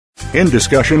In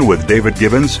Discussion with David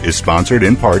Gibbons is sponsored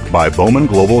in part by Bowman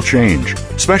Global Change.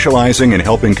 Specializing in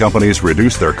helping companies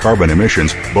reduce their carbon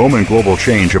emissions, Bowman Global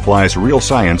Change applies real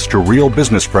science to real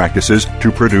business practices to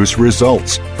produce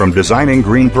results. From designing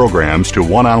green programs to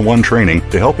one-on-one training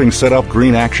to helping set up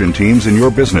green action teams in your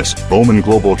business, Bowman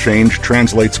Global Change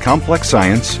translates complex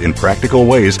science in practical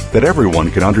ways that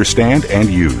everyone can understand and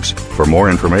use. For more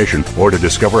information or to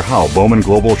discover how Bowman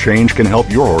Global Change can help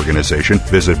your organization,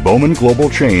 visit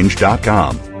bowmanglobalchange.com.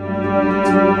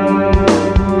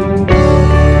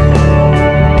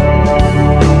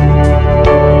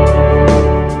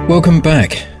 Welcome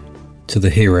back to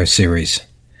the Hero Series,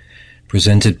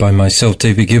 presented by myself,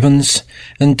 David Gibbons,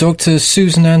 and Dr.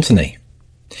 Susan Anthony.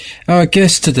 Our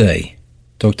guest today,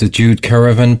 Dr. Jude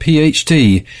Caravan,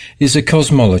 PhD, is a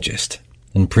cosmologist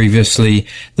and previously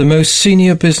the most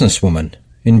senior businesswoman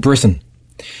in Britain.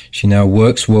 She now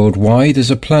works worldwide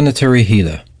as a planetary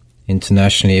healer,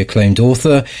 internationally acclaimed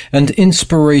author and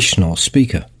inspirational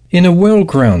speaker. In a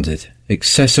well-grounded,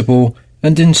 accessible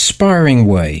and inspiring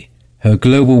way, her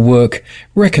global work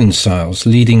reconciles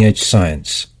leading-edge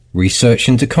science, research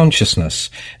into consciousness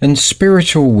and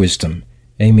spiritual wisdom,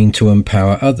 aiming to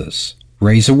empower others,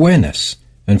 raise awareness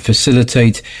and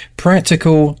facilitate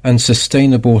practical and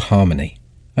sustainable harmony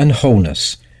and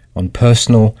wholeness on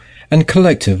personal and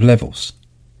collective levels.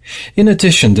 In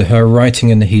addition to her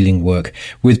writing and healing work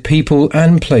with people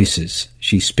and places,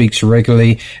 she speaks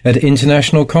regularly at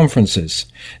international conferences,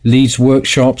 leads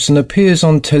workshops and appears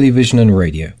on television and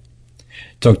radio.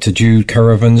 Dr. Jude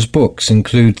Caravan's books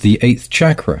include The Eighth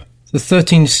Chakra, The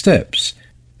 13 Steps,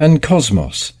 and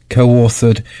Cosmos,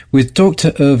 co-authored with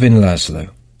Dr. Irvin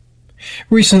Laszlo.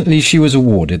 Recently she was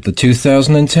awarded the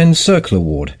 2010 Circle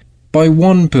Award by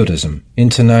One Buddhism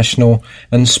International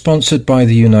and sponsored by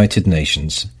the United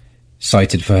Nations,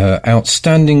 cited for her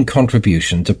outstanding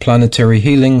contribution to planetary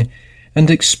healing and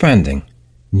expanding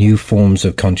new forms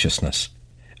of consciousness.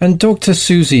 And Dr.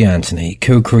 Susie Anthony,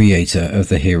 co-creator of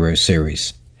the Hero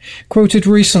series, quoted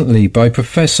recently by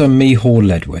Professor Mihal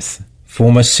Ledwith,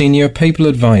 former senior papal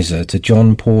advisor to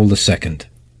John Paul II.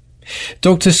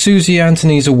 Dr. Susie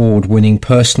Anthony's award-winning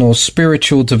personal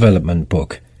spiritual development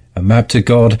book, A Map to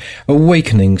God,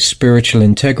 Awakening Spiritual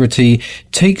Integrity,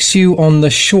 takes you on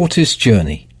the shortest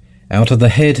journey out of the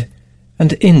head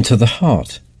and into the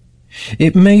heart.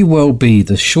 It may well be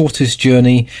the shortest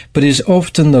journey, but is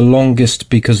often the longest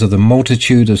because of the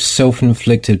multitude of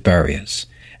self-inflicted barriers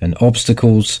and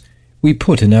obstacles we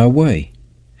put in our way.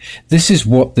 This is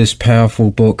what this powerful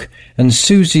book and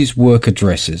Susie's work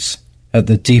addresses at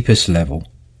the deepest level: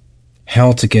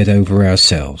 how to get over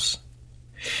ourselves.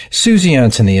 Susie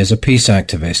Anthony is a peace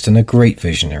activist and a great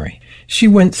visionary. She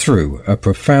went through a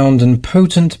profound and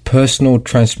potent personal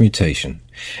transmutation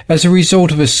as a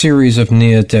result of a series of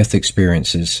near-death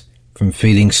experiences, from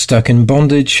feeling stuck in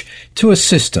bondage to a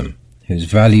system whose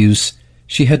values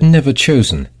she had never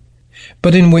chosen,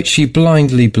 but in which she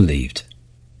blindly believed,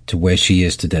 to where she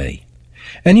is today.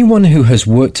 Anyone who has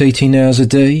worked 18 hours a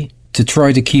day to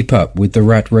try to keep up with the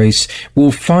rat race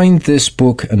will find this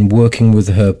book and working with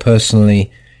her personally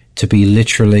to be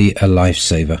literally a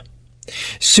lifesaver.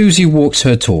 Susie walks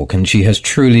her talk and she has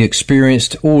truly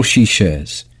experienced all she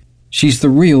shares. She's the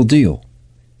real deal,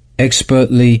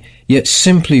 expertly yet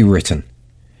simply written.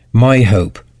 My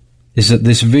hope is that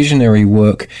this visionary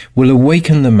work will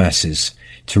awaken the masses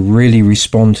to really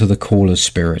respond to the call of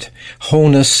spirit,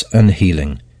 wholeness and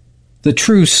healing, the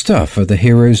true stuff of the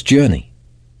hero's journey.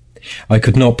 I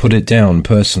could not put it down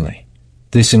personally.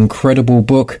 This incredible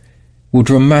book will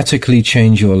dramatically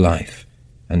change your life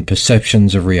and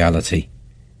perceptions of reality.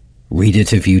 Read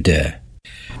it if you dare.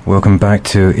 Welcome back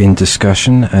to In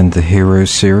Discussion and the Hero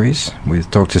series with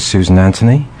Dr. Susan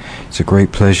Anthony. It's a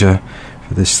great pleasure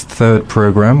for this third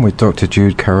program with Dr.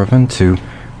 Jude Caravan to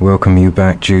welcome you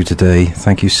back, Jude, today.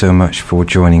 Thank you so much for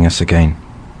joining us again.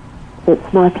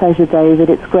 It's my pleasure, David.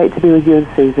 It's great to be with you and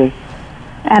Susie.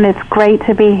 And it's great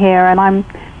to be here, and I'm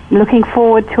looking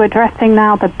forward to addressing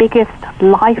now the biggest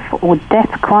life or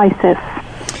death crisis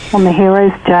on the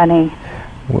hero's journey.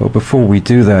 Well, before we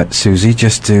do that, Susie,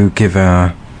 just to give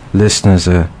our listeners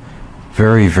a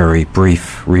very, very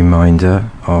brief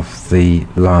reminder of the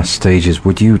last stages,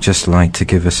 would you just like to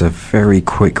give us a very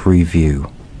quick review?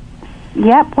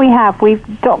 Yep, we have.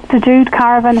 Dr. Jude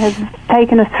Caravan has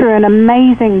taken us through an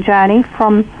amazing journey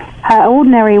from her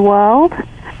ordinary world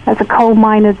as a coal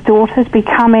miner's daughter,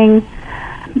 becoming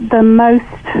the most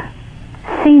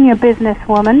senior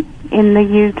businesswoman in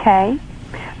the UK,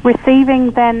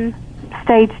 receiving then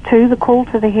stage 2, the call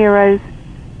to the hero's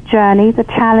journey, the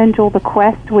challenge or the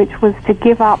quest, which was to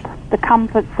give up the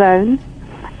comfort zone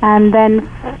and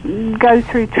then go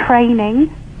through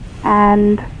training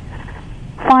and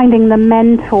finding the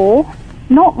mentor,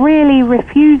 not really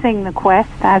refusing the quest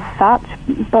as such,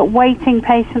 but waiting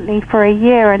patiently for a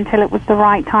year until it was the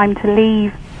right time to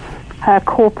leave her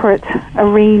corporate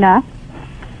arena,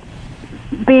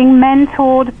 being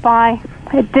mentored by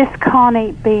a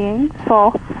discarnate being,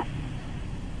 Thoth,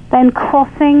 then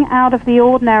crossing out of the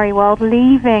ordinary world,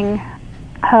 leaving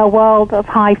her world of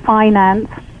high finance,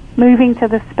 moving to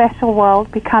the special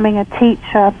world, becoming a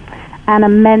teacher and a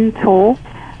mentor,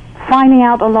 finding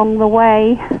out along the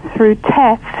way through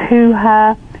tests who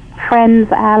her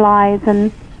friends, allies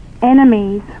and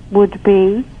enemies would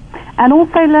be, and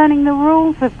also learning the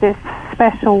rules of this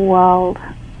special world.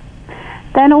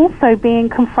 Then also being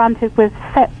confronted with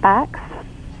setbacks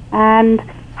and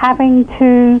having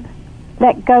to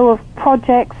let go of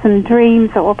projects and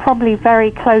dreams that were probably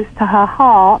very close to her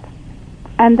heart,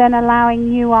 and then allowing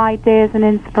new ideas and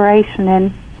inspiration in,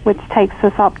 which takes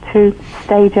us up to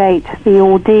stage 8, the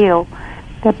ordeal,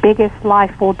 the biggest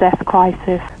life or death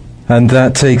crisis. And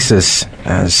that takes us,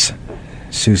 as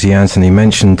Susie Anthony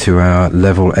mentioned, to our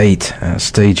level 8,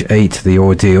 stage 8, the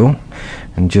ordeal.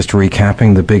 And just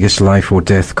recapping, the biggest life or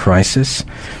death crisis.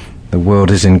 The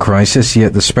world is in crisis,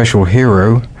 yet the special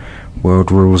hero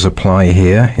world rules apply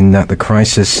here, in that the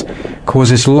crisis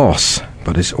causes loss,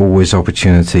 but is always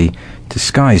opportunity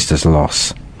disguised as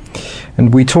loss.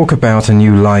 And we talk about a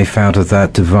new life out of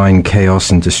that divine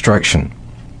chaos and destruction.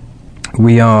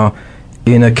 We are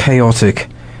in a chaotic,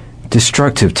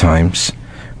 destructive times,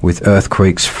 with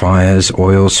earthquakes, fires,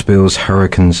 oil spills,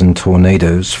 hurricanes and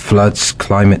tornadoes, floods,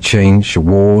 climate change,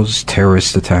 wars,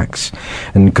 terrorist attacks,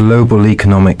 and global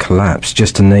economic collapse,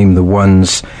 just to name the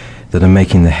ones that are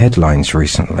making the headlines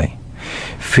recently.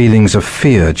 Feelings of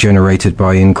fear generated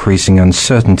by increasing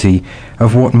uncertainty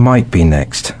of what might be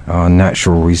next, our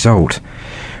natural result.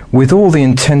 With all the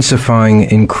intensifying,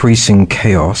 increasing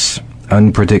chaos,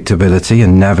 unpredictability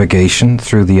and navigation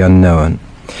through the unknown,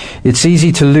 it's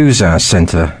easy to lose our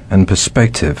center and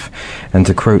perspective, and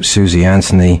to quote Susie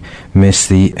Anthony, miss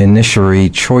the initiatory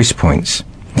choice points.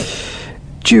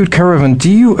 Jude Caravan, do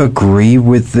you agree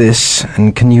with this,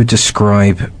 and can you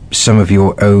describe some of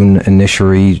your own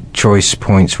initiatory choice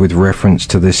points with reference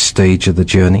to this stage of the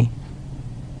journey?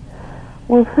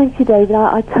 Well, thank you, David.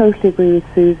 I totally agree with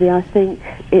Susie. I think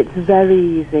it's very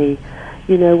easy,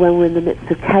 you know, when we're in the midst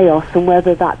of chaos, and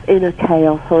whether that's inner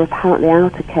chaos or apparently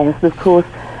outer chaos. And of course,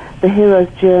 the hero's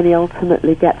journey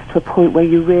ultimately gets to a point where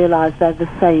you realize they're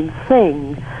the same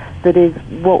thing, that is,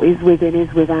 what is within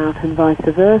is without, and vice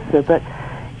versa. But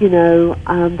you know,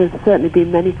 there's certainly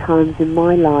been many times in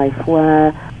my life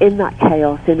where in that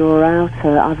chaos, inner or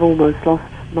outer, I've almost lost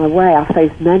my way. I've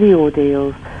faced many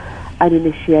ordeals and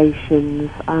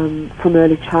initiations from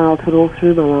early childhood all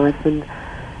through my life, and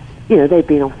you know, they've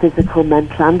been on physical,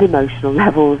 mental and emotional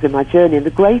levels in my journey, and the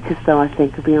greatest, though, I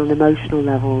think, have been on emotional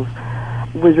levels,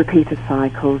 with repeated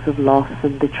cycles of loss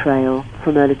and betrayal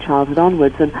from early childhood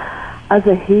onwards. And as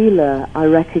a healer, I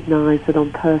recognize that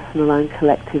on personal and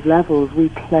collective levels, we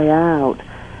play out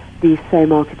these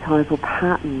same archetypal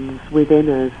patterns within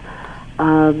us.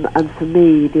 And for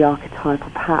me, the archetypal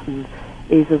pattern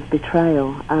is of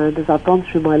betrayal. And as I've gone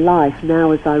through my life,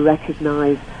 now as I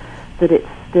recognize that it's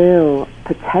still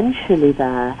potentially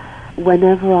there,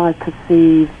 whenever I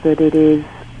perceive that it is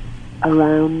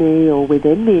around me or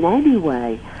within me in any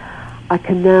way, I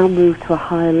can now move to a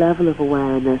higher level of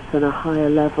awareness and a higher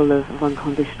level of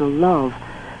unconditional love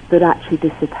that actually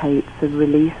dissipates and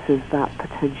releases that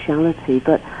potentiality.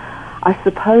 But I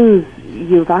suppose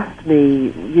you've asked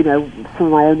me, you know, some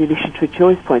of my own initiatory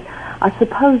choice points. I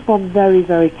suppose one very,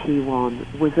 very key one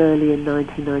was early in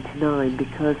 1999,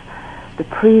 because the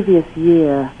previous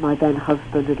year my then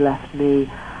husband had left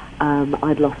me.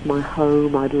 I'd lost my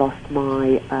home, I'd lost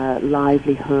my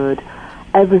livelihood.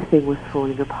 Everything was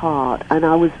falling apart, and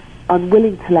I was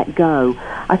unwilling to let go.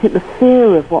 I think the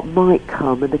fear of what might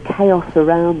come and the chaos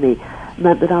around me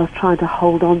meant that I was trying to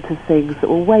hold on to things that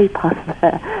were way past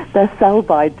their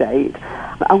sell-by date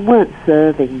and weren't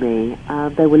serving me.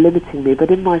 They were limiting me, but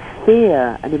in my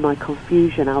fear and in my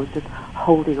confusion, I was just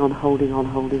holding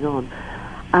on.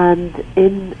 And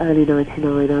in early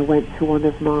 99, I went to one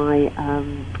of my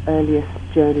earliest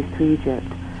journeys to Egypt,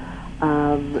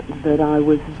 that I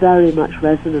was very much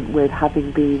resonant with,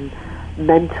 having been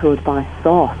mentored by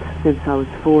Thoth since I was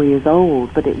 4 years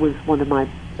old, but it was one of my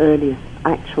earliest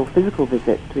actual physical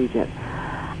visits to Egypt.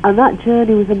 And that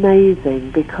journey was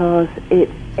amazing because it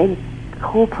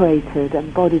incorporated,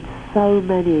 embodied so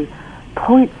many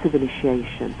points of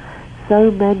initiation,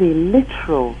 so many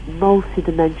literal,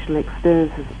 multi-dimensional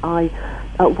experiences. I,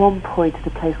 at one point at a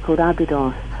place called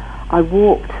Abydos, I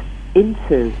walked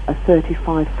into a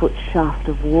 35-foot shaft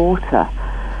of water,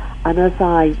 and as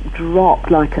I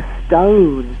dropped like a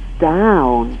stone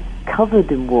down,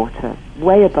 covered in water,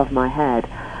 way above my head,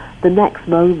 the next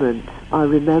moment I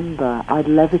remember I'd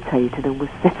levitated and was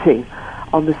sitting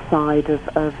on the side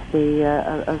of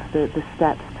the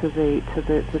steps to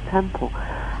the temple.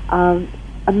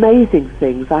 Amazing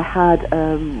things. I had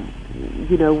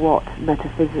what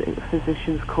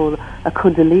metaphysicians call a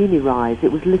kundalini rise.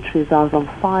 It was literally as I was on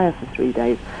fire for 3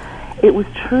 days. It was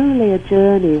truly a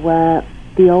journey where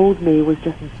the old me was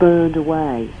just burned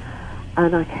away,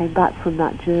 and I came back from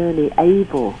that journey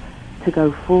able to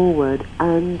go forward,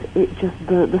 and it just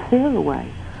burnt the fear away.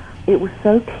 It was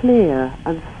so clear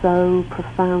and so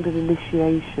profound an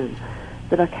initiation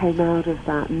that I came out of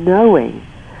that knowing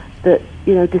that,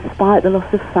 despite the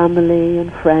loss of family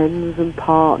and friends and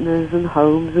partners and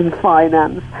homes and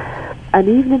finance, and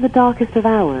even in the darkest of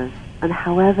hours, and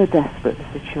however desperate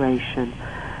the situation,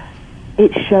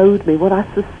 it showed me what I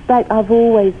suspect I've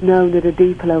always known at a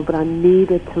deeper level, but I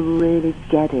needed to really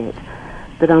get it,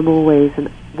 that I'm always, and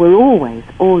we're always,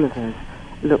 all of us,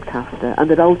 looked after, and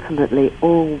that ultimately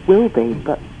all will be,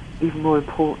 but even more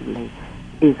importantly,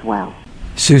 is well.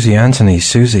 Susie Anthony,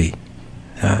 Susie,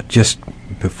 just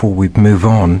before we move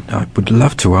on, I would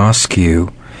love to ask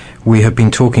you, we have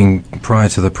been talking prior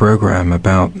to the program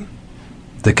about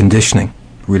the conditioning,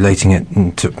 relating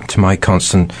it to my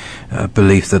constant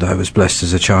belief that I was blessed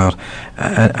as a child.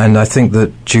 And I think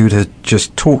that Jude had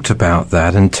just talked about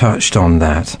that and touched on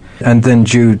that. And then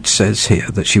Jude says here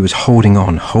that she was holding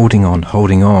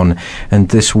on. And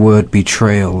this word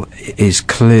betrayal is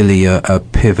clearly a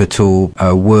pivotal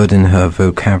word in her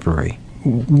vocabulary.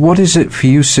 What is it for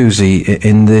you, Susie,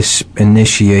 in this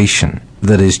initiation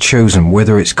that is chosen,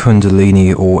 whether it's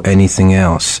Kundalini or anything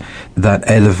else, that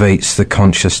elevates the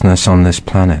consciousness on this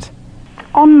planet?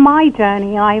 On my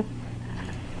journey,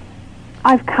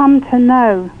 I've come to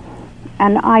know,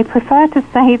 and I prefer to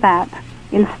say that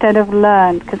instead of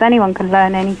learn, because anyone can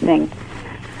learn anything.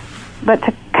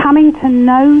 But coming to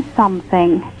know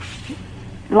something,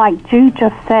 like Jude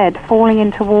just said, falling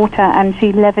into water and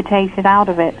she levitated out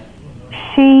of it,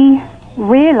 she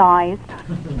realized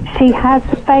she has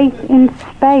faith in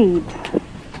spades.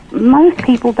 Most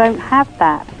people don't have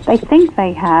that. They think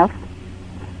they have,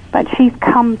 but she's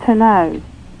come to know.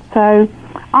 So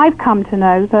I've come to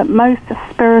know that most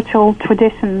spiritual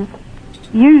traditions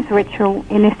use ritual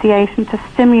initiation to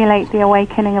stimulate the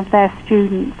awakening of their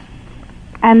students.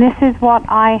 And this is what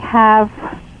I have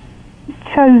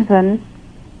chosen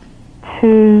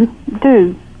to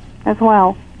do as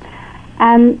well.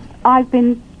 And I've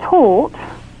been taught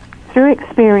through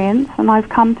experience, and I've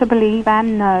come to believe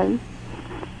and know,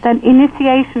 that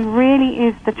initiation really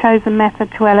is the chosen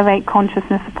method to elevate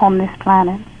consciousness upon this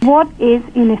planet. What is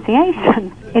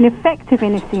initiation? In effective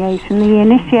initiation, the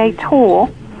initiator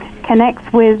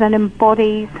connects with and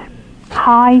embodies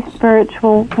high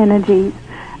spiritual energies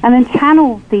and then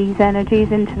channels these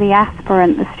energies into the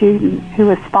aspirant, the student, who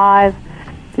aspires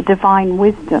to divine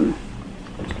wisdom.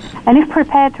 And if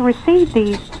prepared to receive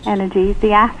these energies,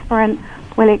 the aspirant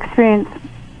will experience,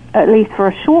 at least for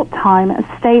a short time,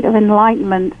 a state of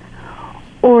enlightenment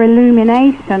or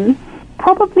illumination,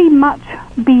 probably much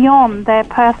beyond their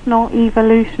personal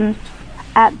evolution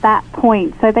at that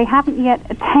point. So they haven't yet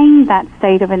attained that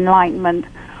state of enlightenment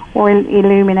or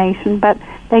illumination, but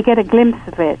they get a glimpse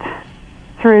of it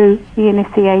through the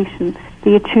initiation,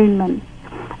 the attunement.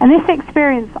 And this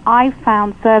experience, I've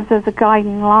found, serves as a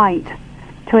guiding light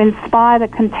to inspire the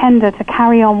contender to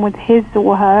carry on with his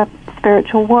or her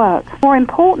spiritual work. More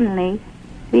importantly,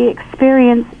 the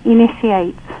experience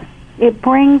initiates. It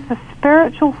brings the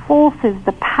spiritual forces,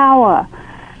 the power,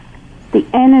 the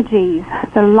energies,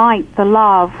 the light, the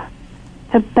love,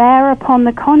 to bear upon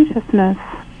the consciousness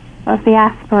of the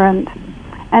aspirant.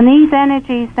 And these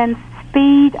energies then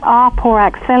speed up or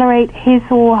accelerate his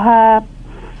or her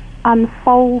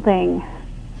unfolding,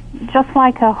 just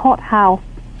like a hothouse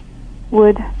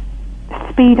would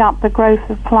speed up the growth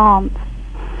of plants.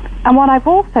 And what I've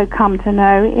also come to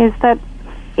know is that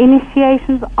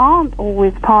initiations aren't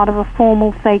always part of a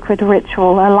formal sacred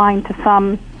ritual aligned to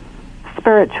some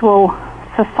spiritual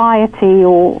society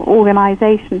or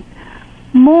organization.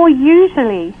 More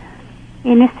usually,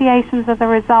 initiations are the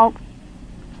result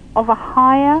of a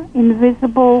higher,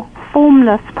 invisible,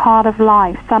 formless part of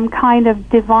life, some kind of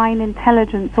divine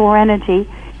intelligence or energy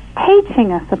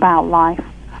teaching us about life,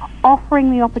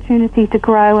 offering the opportunity to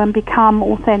grow and become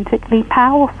authentically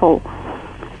powerful.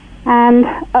 And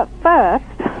at first,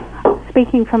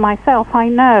 speaking for myself, I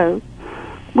know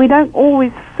we don't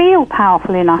always feel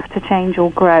powerful enough to change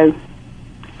or grow.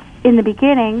 In the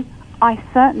beginning, I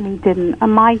certainly didn't.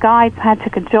 And my guides had to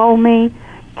cajole me,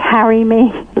 carry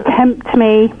me, tempt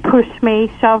me, push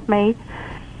me, shove me.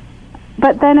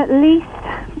 But then at least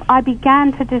I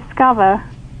began to discover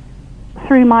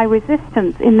through my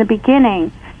resistance in the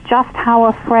beginning just how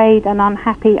afraid and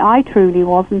unhappy I truly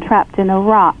was and trapped in a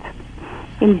rut,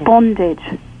 in bondage.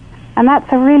 And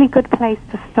that's a really good place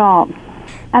to start.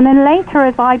 And then later,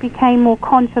 as I became more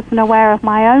conscious and aware of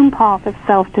my own path of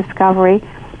self-discovery,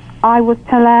 I was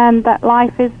to learn that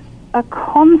life is a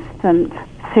constant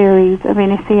series of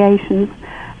initiations.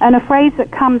 And a phrase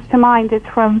that comes to mind is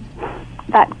from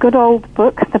that good old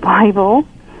book, the Bible,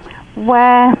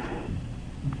 where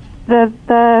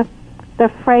the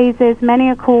phrase is, many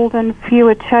are called and few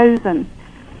are chosen.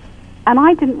 And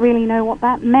I didn't really know what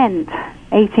that meant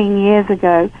 18 years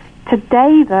ago.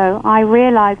 Today, though, I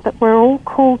realize that we're all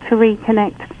called to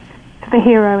reconnect to the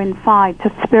hero inside,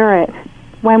 to spirit,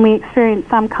 when we experience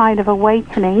some kind of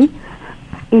awakening,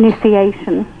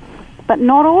 initiation. But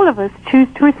not all of us choose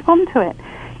to respond to it.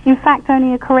 In fact,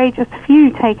 only a courageous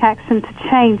few take action to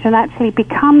change and actually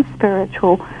become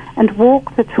spiritual and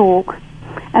walk the talk.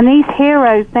 And these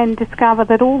heroes then discover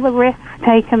that all the risks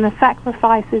taken, the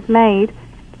sacrifices made,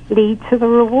 lead to the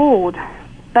reward.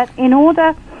 But in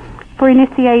order for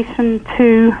initiation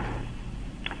to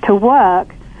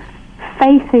work,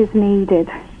 faith is needed,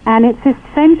 and it's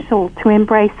essential to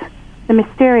embrace the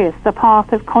mysterious, the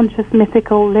path of conscious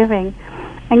mythical living.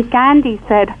 And Gandhi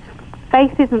said,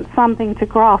 faith isn't something to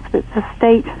grasp, it's a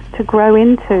state to grow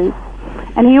into.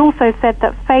 And he also said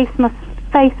that faith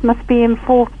must be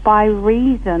enforced by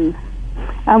reason,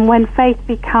 and when faith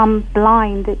becomes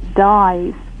blind, it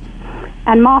dies.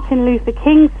 And Martin Luther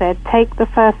King said, take the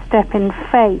first step in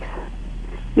faith.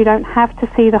 You don't have to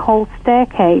see the whole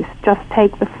staircase, just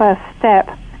take the first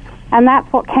step. And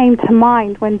that's what came to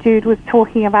mind when Jude was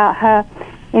talking about her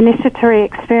initiatory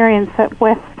experience at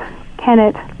West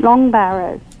Kennet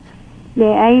Longbarrow,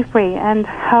 near Avebury, and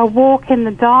her walk in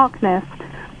the darkness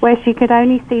where she could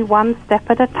only see one step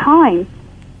at a time.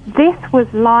 This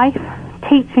was life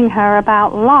teaching her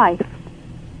about life,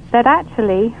 that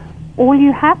actually all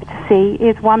you have to see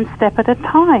is one step at a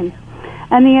time.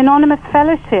 And the anonymous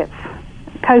fellowships,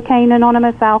 Cocaine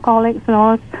Anonymous, Alcoholics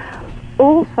Anonymous,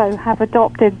 also have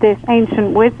adopted this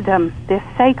ancient wisdom, this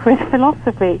sacred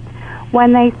philosophy,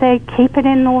 when they say keep it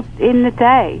in the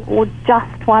day, or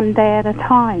just one day at a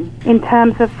time, in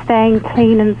terms of staying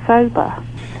clean and sober.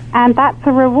 And that's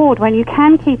a reward. When you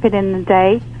can keep it in the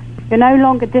day, you're no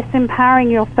longer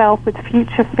disempowering yourself with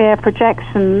future fear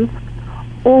projections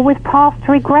or with past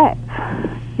regrets.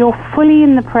 You're fully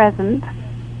in the present,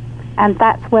 and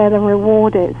that's where the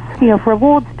reward is. You have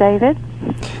rewards, David?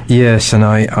 Yes, and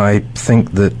I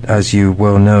think that, as you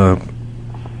well know,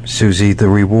 Susie, the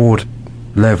reward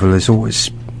level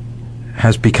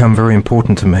has become very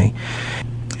important to me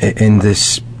in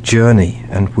this journey,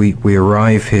 and we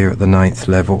arrive here at the 9th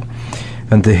level,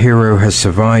 and the hero has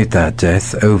survived that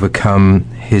death, overcome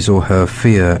his or her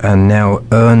fear, and now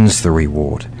earns the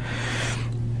reward.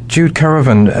 Jude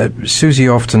Caravan, Susie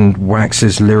often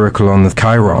waxes lyrical on the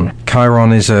Chiron.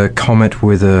 Chiron is a comet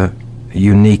with a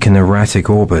unique and erratic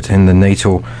orbit in the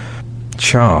natal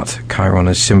chart. Chiron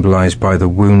is symbolized by the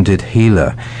wounded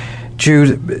healer.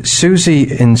 Jude,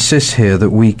 Susie insists here that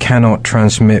we cannot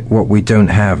transmit what we don't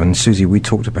have, and Susie, we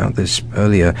talked about this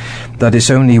earlier, that it's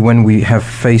only when we have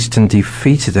faced and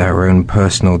defeated our own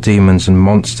personal demons and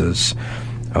monsters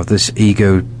of this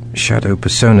ego shadow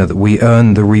persona that we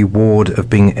earn the reward of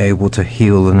being able to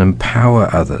heal and empower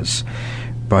others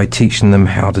by teaching them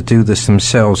how to do this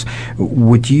themselves.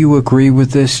 Would you agree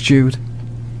with this, Jude?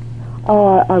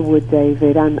 Oh, I would,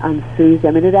 David, and Susie.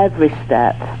 I mean, at every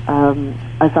step,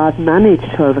 as I've managed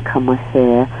to overcome my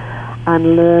fear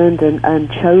and learned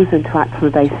and chosen to act on the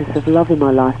basis of love in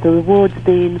my life, the reward's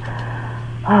been,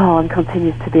 and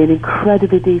continues to be, an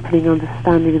incredibly deepening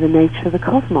understanding of the nature of the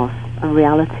cosmos and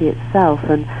reality itself.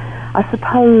 And I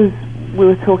suppose we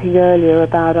were talking earlier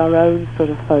about our own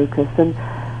sort of focus, and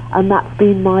that's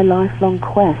been my lifelong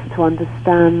quest to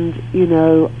understand,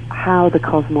 how the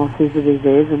cosmos is as it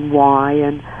is and why,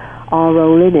 and our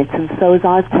role in it. And so as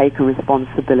I've taken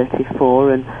responsibility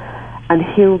for and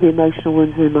healed the emotional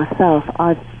wounds in myself,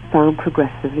 I've found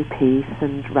progressively peace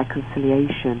and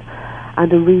reconciliation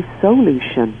and a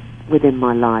resolution within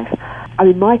my life. I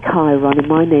mean, my Chiron in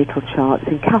my natal chart's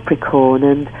in Capricorn,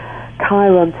 and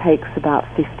Chiron takes about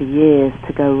 50 years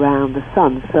to go round the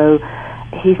sun, so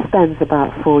he spends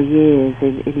about 4 years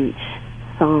in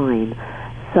each sign.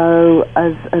 So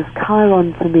as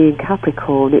Chiron for me in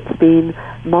Capricorn, it's been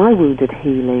my wounded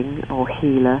healing or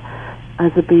healer,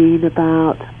 has been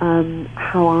about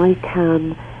how I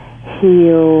can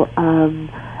heal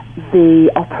the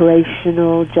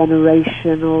operational,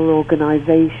 generational,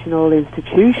 organizational,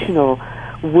 institutional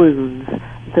wounds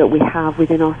that we have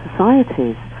within our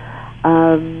societies.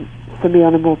 For me,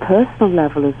 on a more personal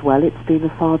level as well, it's been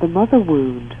the father-mother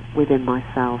wound within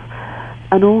myself,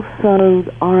 and also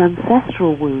our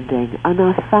ancestral wounding. And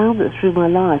I found that through my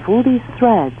life, all these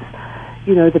threads,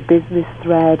 you know, the business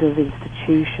thread of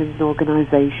institutions,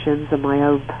 organizations, and my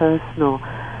own personal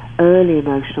early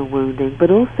emotional wounding,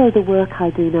 but also the work I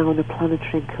do now on a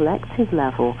planetary and collective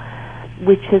level,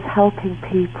 which is helping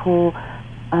people,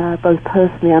 both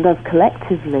personally and us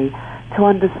collectively, to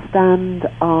understand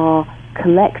our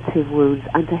collective wounds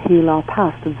and to heal our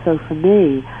past. And so for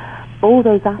me, all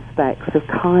those aspects of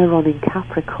Chiron in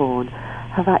Capricorn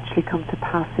have actually come to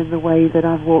pass in the way that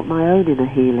I've walked my own inner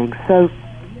healing. So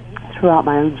throughout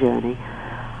my own journey,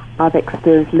 I've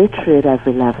experienced literally at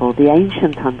every level the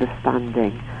ancient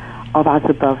understanding of as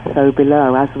above, so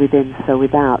below, as within, so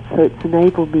without. So it's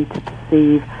enabled me to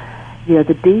perceive, you know,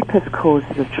 the deepest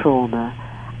causes of trauma,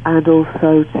 and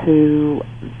also to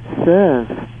serve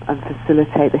and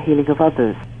facilitate the healing of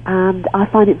others. And I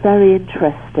find it very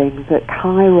interesting that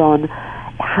Chiron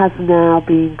has now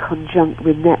been conjunct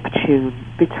with Neptune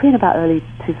between about early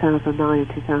 2009 and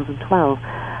 2012.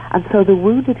 And so the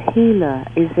wounded healer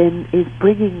is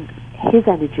bringing his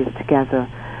energies together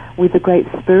with the great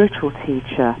spiritual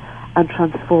teacher and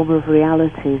transformer of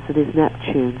realities that is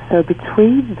Neptune. So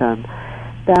between them,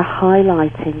 they're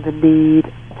highlighting the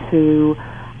need to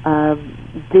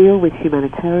deal with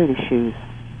humanitarian issues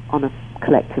on a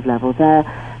collective level. They're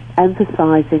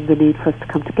emphasizing the need for us to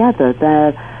come together.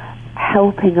 They're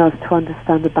helping us to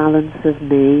understand the balance of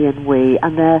me and we,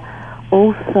 and they're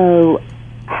also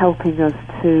helping us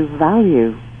to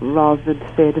value rather than to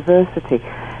fear diversity.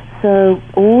 So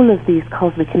all of these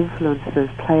cosmic influences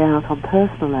play out on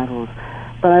personal levels,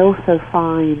 but I also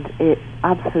find it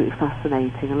absolutely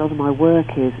fascinating. A lot of my work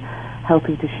is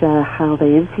helping to share how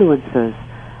they influence us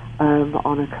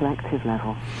on a collective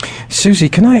level. Susie,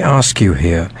 can I ask you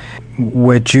here,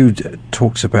 where Jude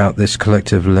talks about this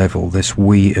collective level, this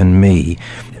we and me,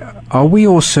 are we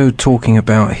also talking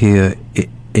about here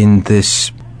in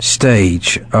this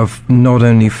stage of not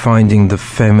only finding the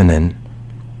feminine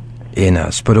in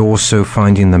us, but also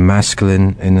finding the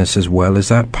masculine in us as well? Is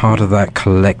that part of that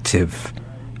collective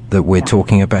that we're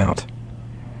talking about?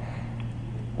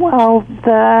 Well,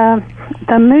 the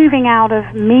moving out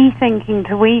of me thinking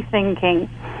to we thinking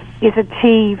is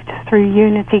achieved through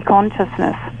unity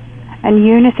consciousness. And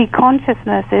unity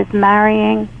consciousness is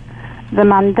marrying the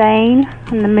mundane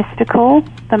and the mystical,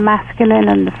 the masculine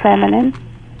and the feminine,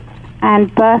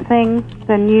 and birthing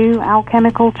the new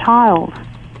alchemical child.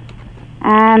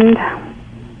 And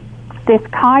this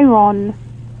Chiron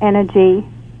energy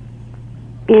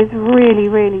is really,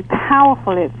 really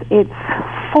powerful. It's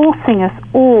forcing us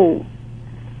all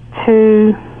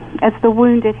to, as the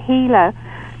wounded healer,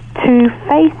 to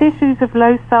face issues of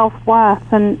low self-worth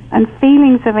and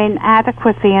feelings of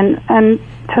inadequacy and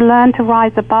to learn to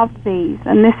rise above these.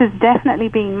 And this has definitely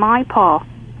been my path.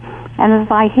 And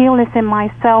as I heal this in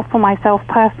myself, for myself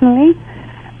personally,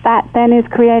 that then is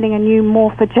creating a new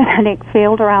morphogenetic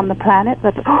field around the planet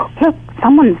that, oh, look,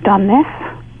 someone's done this.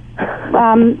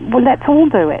 Well, let's all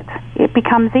do it. It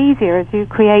becomes easier as you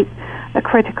create a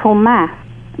critical mass.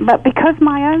 But because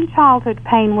my own childhood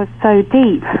pain was so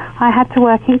deep, I had to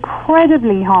work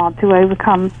incredibly hard to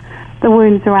overcome the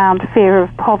wounds around fear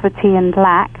of poverty and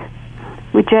lack,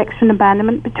 rejection,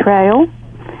 abandonment, betrayal,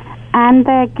 and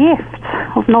their gift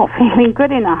of not feeling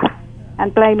good enough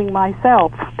and blaming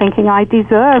myself, thinking I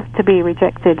deserved to be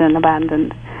rejected and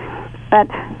abandoned. But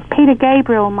Peter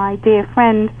Gabriel, my dear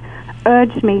friend,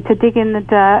 urged me to dig in the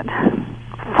dirt,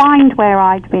 find where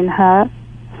I'd been hurt,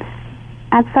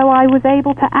 and so I was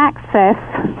able to access,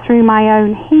 through my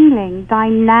own healing,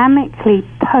 dynamically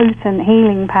potent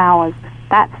healing powers.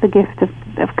 That's the gift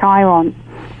of Chiron.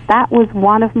 That was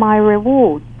one of my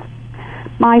rewards.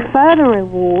 My further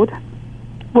reward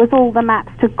was all the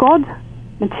maps to God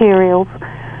materials,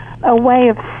 a way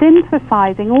of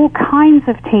synthesizing all kinds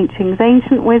of teachings,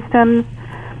 ancient wisdoms,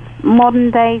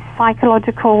 modern-day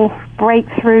psychological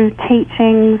breakthrough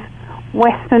teachings,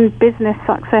 Western business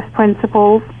success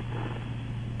principles,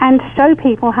 and show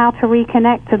people how to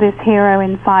reconnect to this hero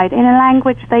inside in a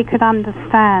language they could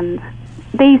understand.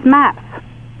 These maps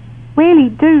really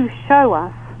do show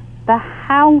us the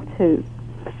how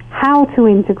to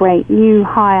integrate new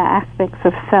higher aspects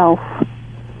of self,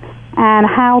 and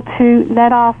how to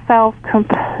let ourselves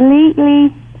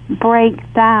completely break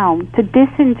down, to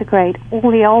disintegrate all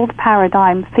the old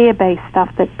paradigm, fear-based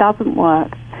stuff that doesn't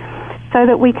work, so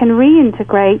that we can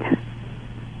reintegrate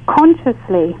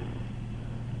consciously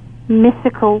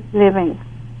mystical living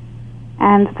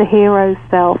and the hero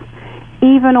self,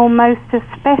 even or most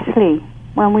especially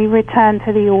when we return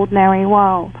to the ordinary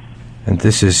world. And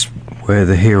this is where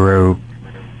the hero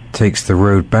takes the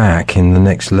road back in the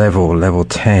next level, level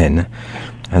 10.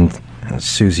 And as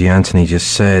Susie Anthony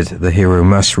just said, the hero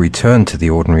must return to the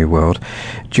ordinary world.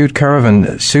 Jude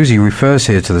Caravan, Susie refers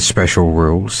here to the special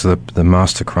rules the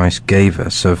Master Christ gave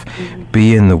us of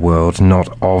be in the world, not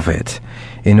of it,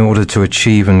 in order to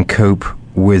achieve and cope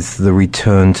with the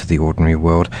return to the ordinary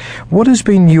world. What has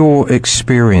been your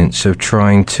experience of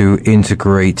trying to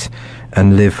integrate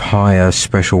and live higher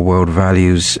special world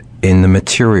values in the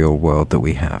material world that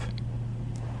we have?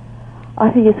 I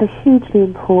think it's a hugely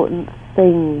important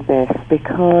thing, this,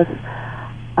 because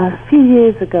a few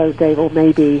years ago, Dave, or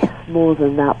maybe more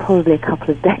than that, probably a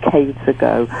couple of decades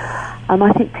ago,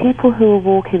 I think people who were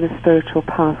walking the spiritual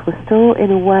path were still,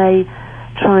 in a way,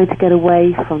 trying to get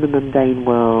away from the mundane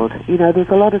world. You know, there's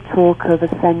a lot of talk of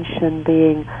ascension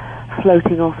being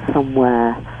floating off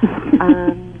somewhere,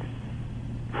 and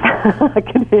I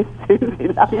can hear Susie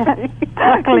laughing,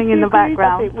 chuckling in the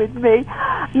background with me.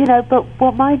 You know, but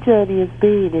what my journey has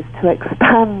been is to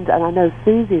expand, and I know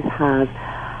Susie's has,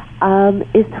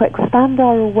 is to expand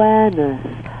our awareness,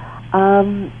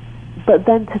 but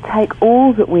then to take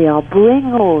all that we are,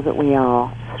 bring all that we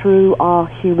are through our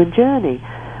human journey,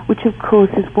 which of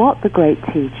course is what the great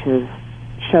teachers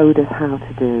showed us how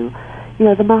to do. You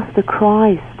know, the Master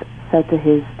Christ said to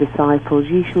his disciples,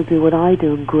 "Ye shall do what I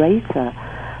do and greater."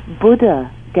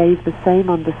 Buddha gave the same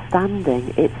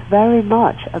understanding. It's very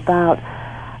much about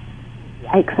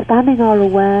expanding our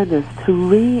awareness to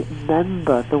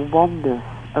remember the oneness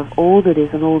of all that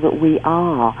is and all that we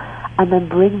are, and then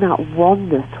bring that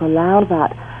oneness to allow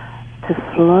that to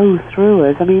flow through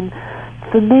us. I mean,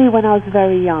 for me, when I was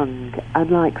very young, and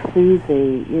like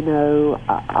Susie, you know,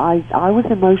 I was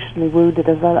emotionally wounded,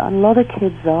 as a lot of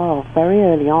kids are, very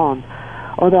early on,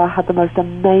 although I had the most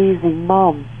amazing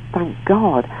mom, thank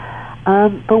God.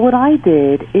 But what I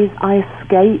did is I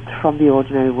escaped from the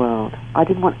ordinary world. I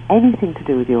didn't want anything to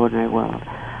do with the ordinary world.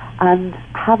 And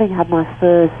having had my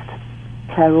first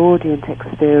clairaudient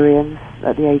experience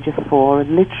at the age of 4,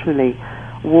 and literally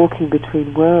walking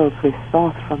between worlds with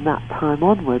Thoth from that time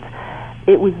onwards,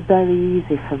 it was very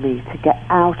easy for me to get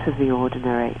out of the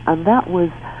ordinary. And that was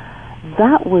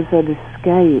an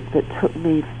escape that took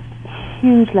me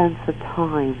huge lengths of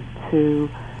time to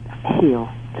heal,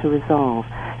 to resolve.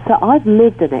 So I've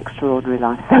lived an extraordinary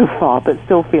life so far, but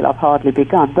still feel I've hardly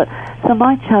begun. But so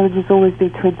my challenge has always been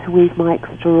to interweave my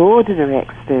extraordinary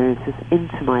experiences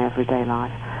into my everyday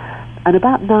life. And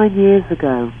about 9 years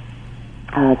ago,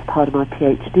 as part of my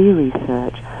PhD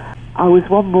research, I was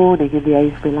one morning in the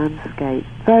Avebury landscape,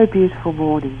 very beautiful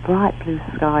morning, bright blue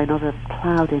sky, not a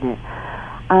cloud in it.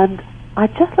 And I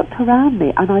just looked around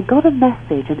me and I got a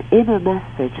message, an inner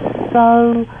message,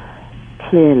 so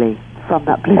clearly from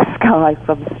that blue sky,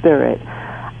 from Spirit.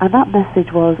 And that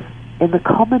message was, in the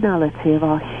commonality of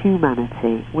our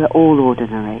humanity, we're all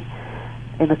ordinary.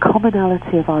 In the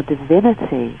commonality of our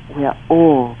divinity, we are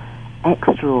all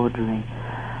extraordinary.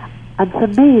 And for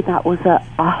me, that was a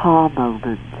aha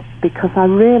moment, because I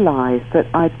realized that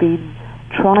I'd been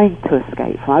trying to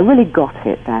escape from, I really got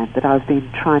it then, that I was been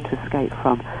trying to escape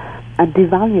from, and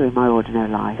devaluing my ordinary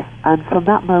life. And from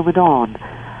that moment on,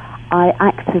 I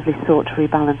actively sought to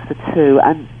rebalance the two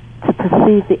and to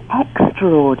perceive the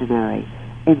extraordinary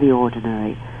in the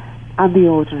ordinary, and the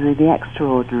ordinary in the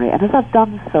extraordinary. And as I've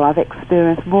done so, I've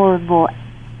experienced more and more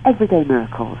everyday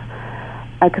miracles.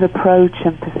 I can approach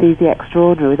and perceive the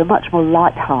extraordinary with a much more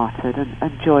light-hearted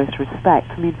and joyous respect.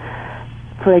 I mean,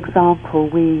 for example,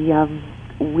 we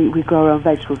grow our own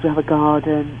vegetables. We have a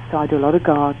garden, so I do a lot of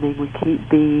gardening. We keep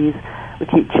bees, we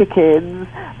keep chickens.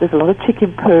 There's a lot of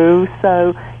chicken poo.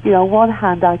 So, you know, on one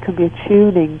hand, I can be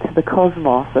attuning to the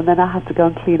cosmos, and then I have to go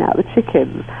and clean out the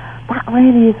chickens. That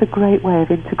really is a great way of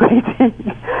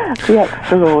integrating the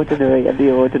extraordinary and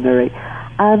the ordinary.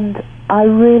 And I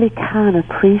really can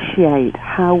appreciate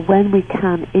how when we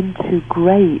can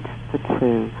integrate the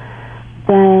two,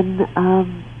 then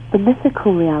the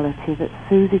mythical reality that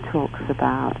Susie talks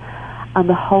about and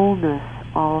the wholeness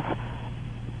of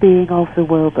being of the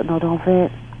world but not of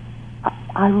it,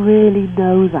 I really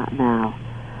know that now.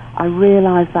 I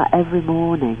realize that every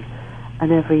morning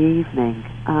and every evening,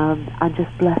 and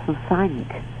just bless and thank,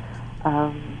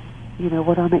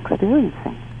 what I'm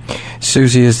experiencing.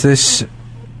 Susie, is this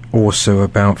also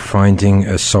about finding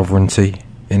a sovereignty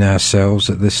in ourselves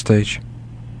at this stage?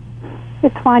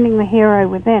 It's finding the hero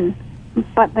within.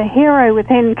 But the hero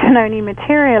within can only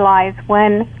materialize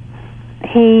when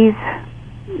he's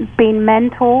been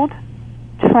mentored,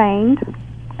 trained,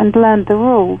 and learned the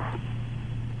rules.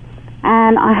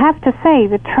 And I have to say,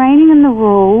 the training and the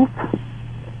rules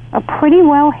are pretty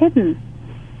well hidden.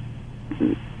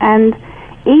 And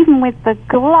even with the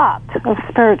glut of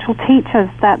spiritual teachers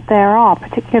that there are,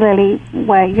 particularly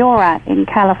where you're at in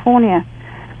California,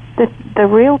 the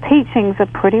real teachings are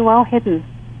pretty well hidden.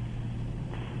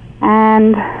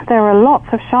 And there are lots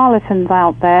of charlatans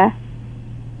out there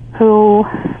who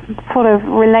sort of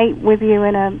relate with you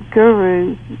in a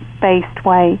guru-based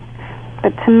way.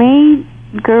 But to me,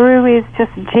 guru is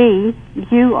just G,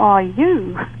 you are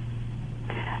you.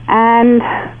 And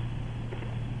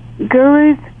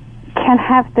gurus can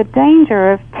have the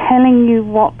danger of telling you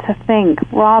what to think,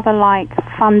 rather like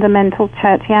fundamental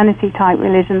churchianity type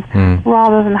religions,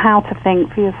 rather than how to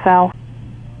think for yourself.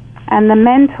 And the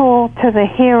mentor to the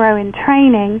hero in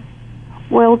training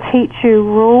will teach you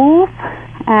rules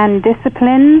and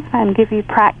disciplines and give you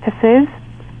practices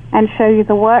and show you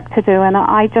the work to do. And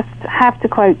I just have to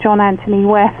quote John Anthony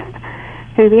West,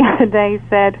 who the other day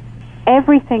said,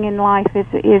 everything in life is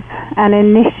an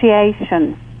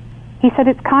initiation. He said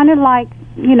it's kind of like,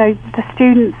 the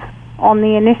students on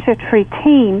the initiatory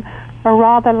team are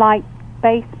rather like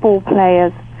baseball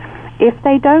players. If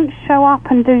they don't show up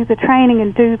and do the training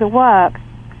and do the work,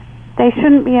 they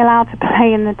shouldn't be allowed to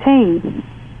play in the team.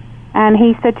 And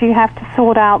he said you have to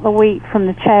sort out the wheat from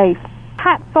the chaff.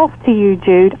 Hats off to you,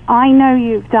 Jude. I know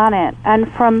you've done it.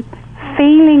 And from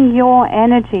feeling your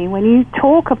energy, when you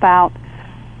talk about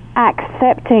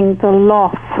accepting the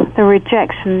loss, the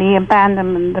rejection, the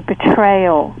abandonment, the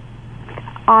betrayal,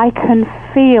 I can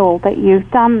feel that you've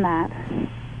done that.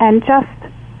 And just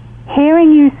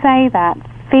hearing you say that,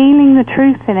 feeling the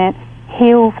truth in it,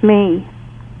 heals me.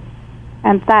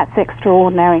 And that's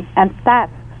extraordinary. And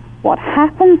that's what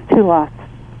happens to us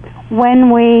when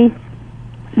we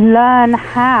learn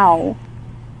how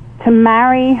to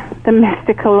marry the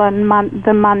mystical and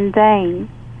the mundane.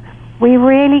 We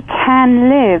really can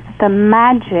live the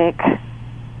magic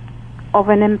of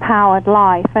an empowered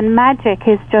life. And magic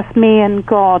is just me and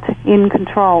God in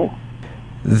control.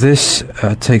 This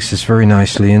takes us very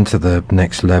nicely into the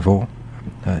next level.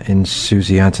 In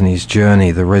Susie Anthony's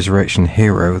journey, the Resurrection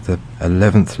Hero, the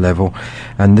 11th level.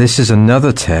 And this is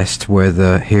another test where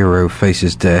the hero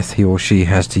faces death. He or she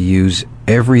has to use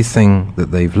everything that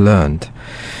they've learned.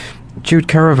 Jude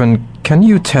Caravan, can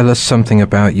you tell us something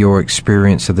about your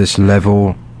experience of this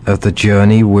level of the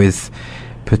journey, with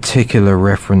particular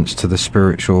reference to the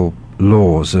spiritual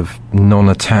laws of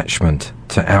non-attachment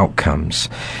to outcomes?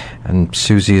 And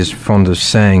Susie is fond of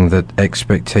saying that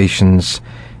expectations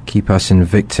keep us in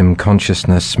victim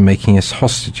consciousness, making us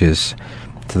hostages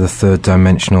to the third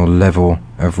dimensional level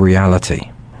of reality.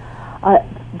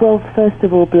 Well, first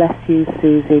of all, bless you,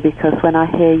 Susie, because when I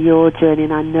hear your journey,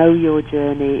 and I know your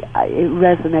journey, it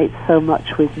resonates so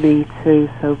much with me too,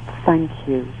 so thank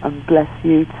you, and bless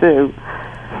you too.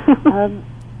 And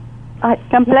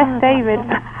bless David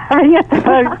for having us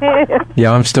both here.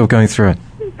 Yeah, I'm still going through it.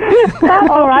 That's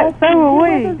all right, so are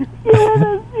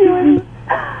we.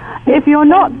 If you're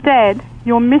not dead,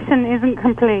 your mission isn't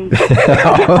complete.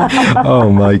 Oh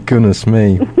my goodness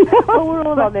me. Oh, we're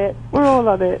all on it. We're all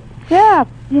on it. Yeah.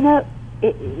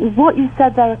 What you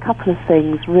said there, a couple of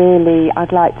things really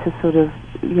I'd like to sort of,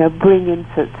 bring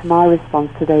into my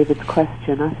response to David's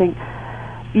question. I think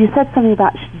you said something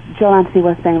about, John Anthony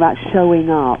was saying about showing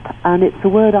up, and it's a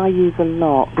word I use a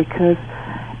lot because,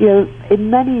 in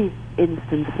many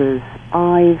instances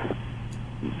I've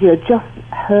just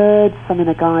heard some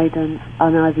inner guidance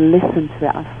and I've listened to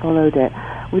it, I've followed it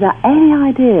without any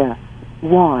idea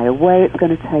why or where it's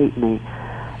going to take me.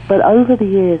 But over the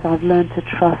years I've learned to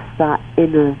trust that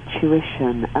inner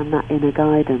tuition and that inner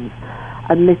guidance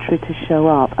and literally to show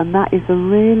up, and that is a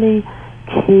really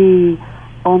key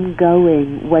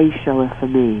ongoing way shower for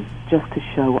me, just to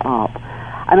show up.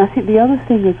 And I think the other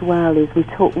thing as well is we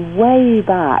talked way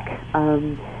back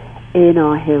in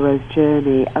our hero's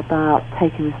journey about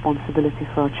taking responsibility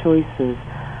for our choices,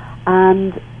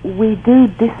 and we do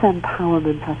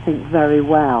disempowerment, I think, very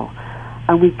well,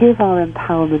 and we give our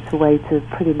empowerment away to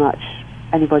pretty much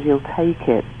anybody who'll take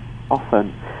it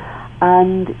often.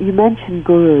 And you mentioned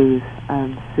gurus,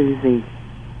 Susie,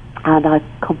 and I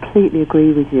completely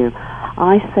agree with you.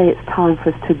 I say it's time for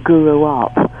us to guru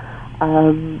up.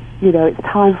 It's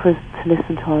time for us to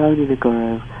listen to our own inner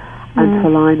guru and to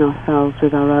align ourselves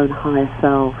with our own higher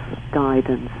self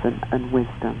guidance and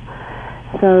wisdom.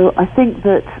 So I think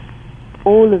that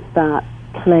all of that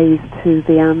plays to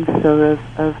the answer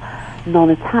of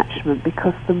non-attachment,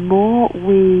 because the more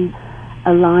we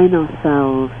align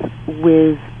ourselves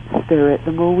with spirit,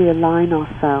 the more we align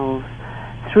ourselves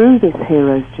through this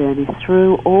hero's journey,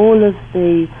 through all of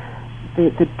the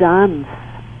dance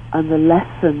and the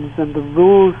lessons and the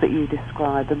rules that you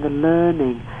described and the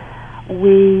learning,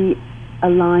 we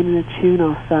align and attune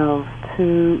ourselves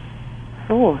to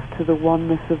Source, to the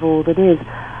oneness of all that is.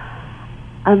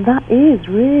 And that is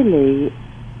really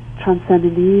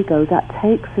transcending the ego. That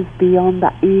takes us beyond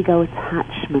that ego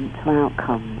attachment to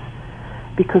outcomes.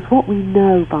 Because what we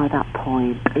know by that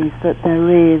point is that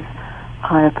there is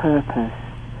higher purpose.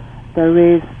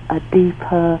 There is a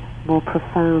deeper, more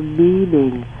profound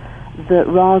meaning that,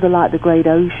 rather like the great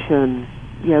ocean,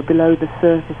 below the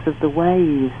surface of the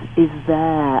waves, is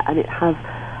there, and it has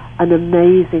an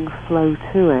amazing flow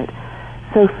to it.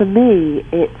 So for me,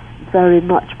 it's very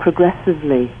much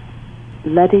progressively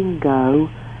letting go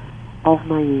of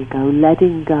my ego,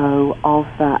 letting go of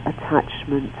that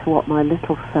attachment to what my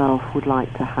little self would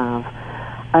like to have,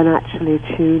 and actually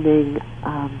attuning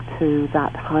to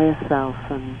that higher self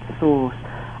and Source,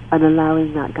 and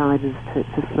allowing that guidance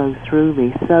to flow through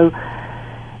me. So,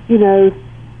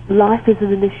 life is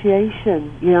an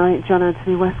initiation. John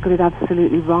Anthony West got it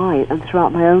absolutely right, and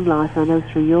throughout my own life, I know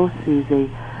through yours, Susie,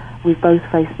 we've both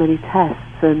faced many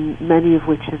tests, and many of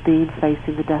which have been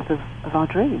facing the death of our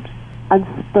dreams.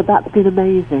 But that's been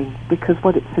amazing, because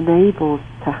what it's enabled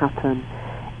to happen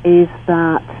is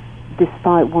that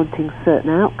despite wanting certain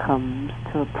outcomes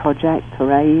to a project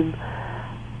or aim,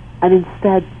 and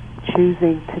instead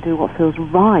choosing to do what feels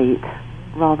right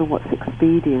rather than what's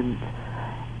expedient,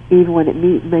 even when it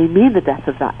may mean the death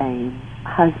of that aim,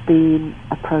 has been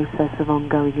a process of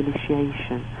ongoing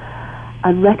initiation.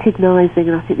 And recognizing,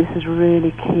 and I think this is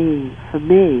really key for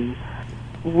me,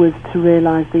 was to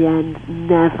realize the end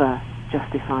never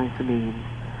justifies the means,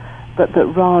 but that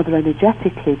rather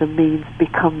energetically the means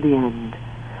become the end.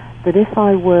 That if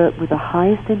I work with the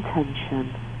highest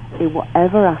intention in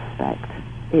whatever aspect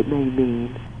it may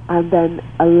mean, and then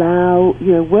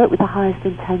work with the highest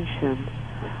intention,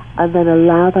 and then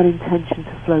allow that intention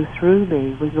to flow through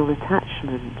me with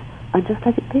non-attachment, and just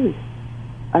let it be.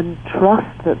 And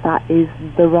trust that that is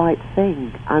the right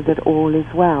thing and that all is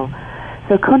well.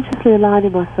 So consciously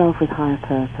aligning myself with higher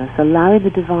purpose, allowing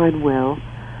the divine will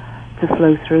to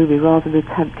flow through me rather than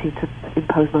attempting to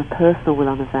impose my personal will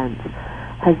on events,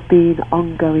 has been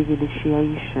ongoing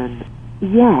initiation.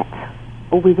 Yet,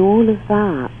 with all of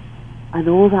that and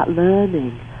all that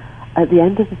learning, at the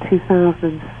end of the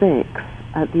 2006,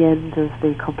 at the end of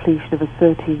the completion of the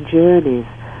 13 journeys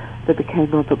that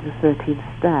became my book, The 13th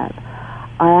Step,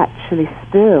 I actually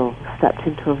still stepped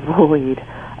into a void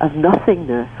of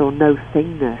nothingness or no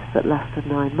thingness that lasted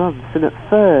 9 months. And at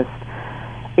first,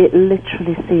 it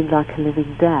literally seemed like a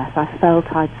living death. I felt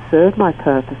I'd served my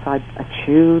purpose. I'd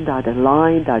attuned, I'd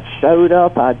aligned, I'd showed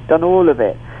up, I'd done all of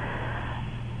it.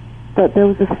 But there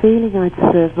was a feeling I'd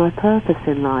served my purpose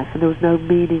in life, and there was no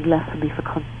meaning left for me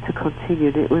to continue.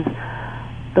 And it was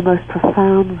the most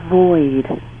profound void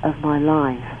of my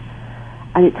life.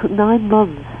 And it took 9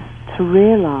 months to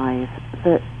realize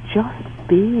that just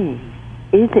being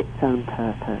is its own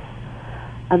purpose.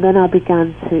 And then I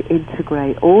began to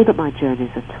integrate all that my journeys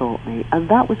had taught me. And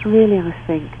that was really, I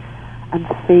think, and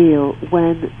feel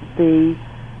when the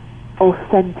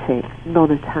authentic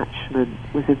non-attachment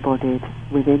was embodied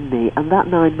within me. And that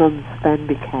 9 months then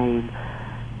became,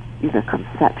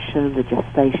 conception, the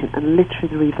gestation, and literally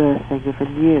the rebirthing of a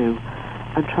new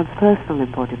and transpersonal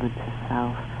embodiment of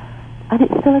self. And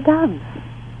it's still a dance.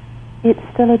 It's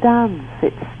still a dance.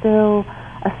 It's still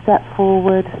a step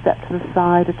forward, a step to the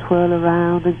side, a twirl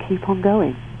around, and keep on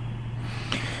going.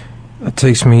 That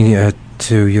takes me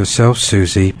to yourself,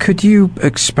 Susie. Could you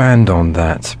expand on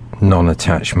that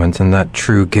non-attachment and that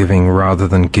true giving rather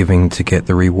than giving to get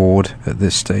the reward at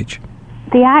this stage?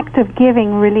 The act of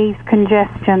giving relieves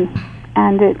congestion,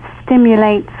 and it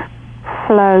stimulates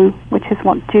flow, which is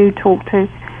what Jude talked to,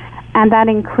 and that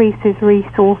increases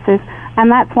resources. And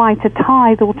that's why to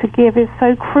tithe or to give is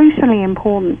so crucially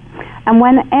important. And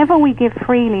whenever we give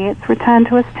freely, it's returned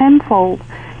to us tenfold.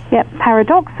 Yet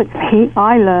paradoxically,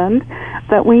 I learned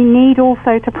that we need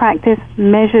also to practice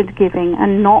measured giving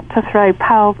and not to throw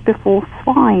pearls before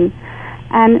swine.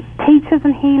 And teachers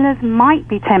and healers might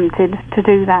be tempted to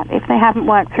do that if they haven't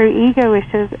worked through ego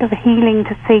issues of healing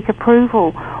to seek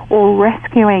approval or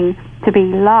rescuing to be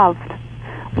loved,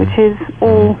 which is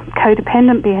all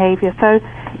codependent behavior. So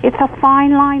it's a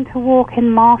fine line to walk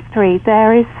in mastery.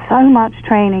 There is so much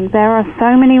training. There are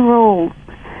so many rules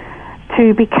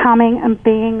to becoming and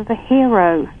being the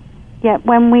hero. Yet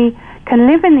when we can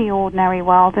live in the ordinary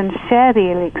world and share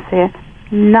the elixir,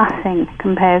 nothing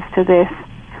compares to this.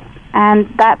 And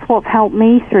that's what's helped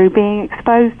me through being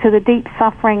exposed to the deep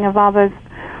suffering of others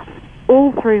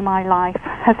all through my life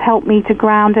has helped me to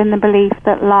ground in the belief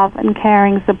that love and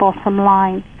caring is the bottom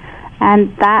line,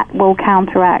 and that will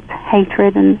counteract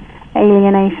hatred and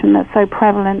alienation that's so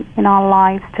prevalent in our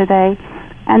lives today.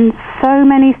 And so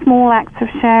many small acts of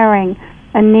sharing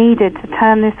are needed to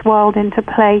turn this world into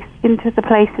the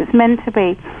place it's meant to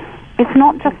be. It's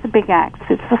not just the big acts,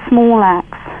 it's the small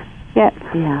acts. Yet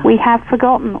we have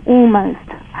forgotten almost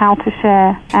how to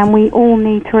share, and we all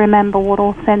need to remember what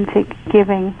authentic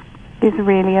giving is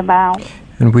really about.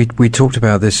 And we talked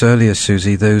about this earlier,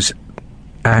 Susie, those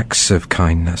acts of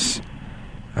kindness.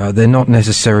 They're not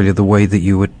necessarily the way that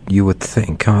you would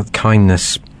think.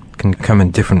 Kindness can come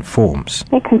in different forms.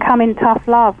 It can come in tough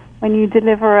love when you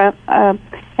deliver an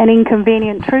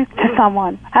inconvenient truth to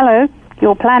someone. Hello,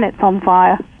 your planet's on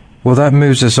fire. Well, that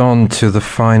moves us on to the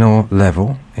final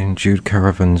level in Jude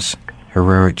Caravan's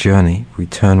heroic journey. We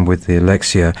turn with the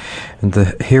elixir, and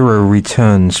the hero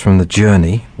returns from the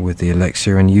journey with the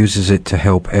elixir and uses it to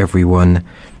help everyone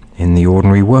in the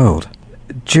ordinary world.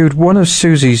 Jude, one of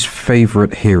Susie's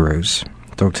favourite heroes,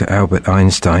 Dr. Albert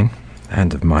Einstein,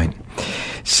 and of mine,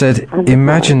 said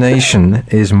imagination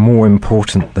is more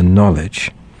important than knowledge.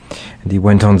 And he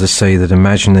went on to say that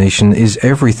imagination is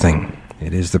everything.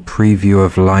 It is the preview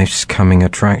of life's coming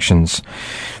attractions.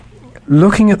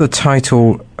 Looking at the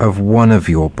title of one of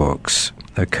your books,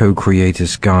 A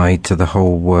Co-Creator's Guide to the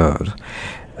Whole World,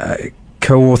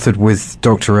 co-authored with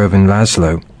Dr. Ervin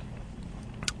Laszlo,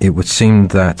 it would seem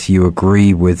that you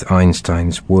agree with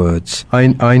Einstein's words.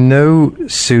 I know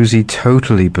Susie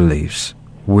totally believes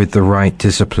with the right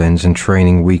disciplines and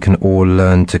training we can all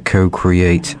learn to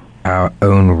co-create our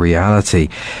own reality.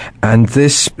 And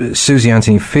this, Susie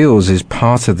Anthony feels, is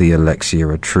part of the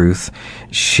elixir of truth.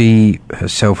 She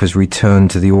herself has returned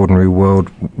to the ordinary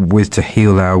world with to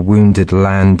heal our wounded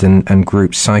land and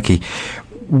group psyche.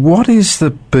 What is the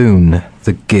boon,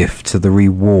 the gift, the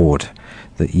reward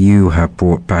that you have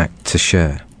brought back to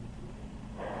share?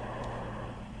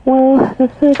 Well, the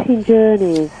 13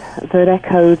 journeys that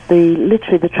echoed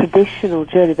the traditional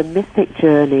journey, the mythic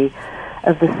journey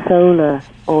of the solar,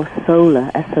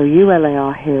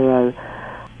 S-O-U-L-A-R hero,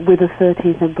 with the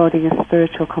 13th embodying a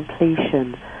spiritual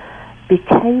completion,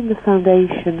 became the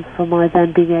foundation for my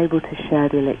then being able to share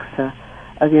the elixir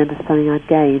of the understanding I'd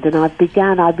gained. And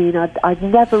I'd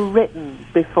never written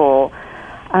before,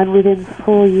 and within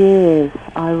 4 years,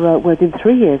 within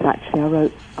 3 years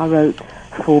actually, I wrote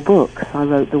 4 books. I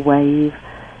wrote The Wave,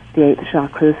 the 8th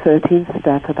chakra, the 13th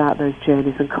step, about those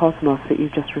journeys, and Cosmos that you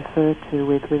just referred to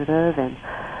with Ervin.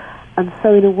 And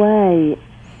so in a way,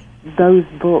 those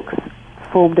books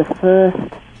formed a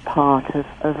first part of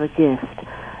a gift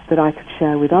that I could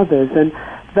share with others, and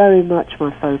very much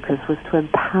my focus was to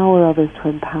empower others to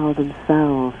empower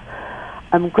themselves.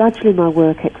 And gradually my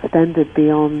work extended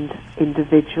beyond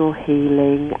individual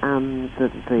healing and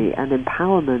and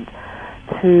empowerment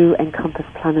to encompass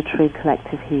planetary and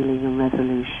collective healing and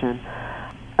resolution.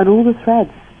 And all the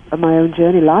threads of my own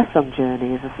journey, lifelong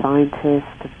journey as a scientist,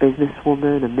 a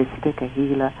businesswoman, a mystic, a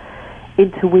healer,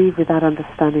 interweave with that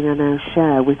understanding I now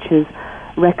share, which is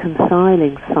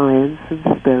reconciling science and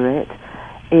spirit.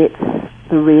 It's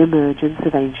the re-emergence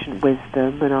of ancient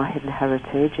wisdom and our hidden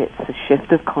heritage. It's a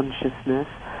shift of consciousness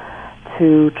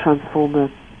to transform a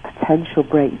potential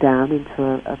breakdown into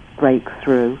a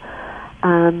breakthrough,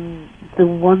 and the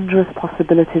wondrous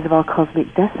possibilities of our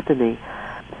cosmic destiny.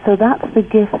 So that's the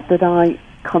gift that I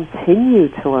continue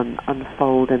to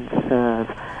unfold and serve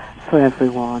for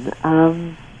everyone.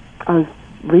 I was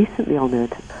recently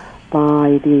honoured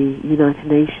by the United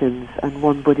Nations and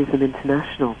One Buddhism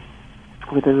International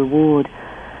with an award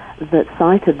that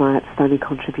cited my outstanding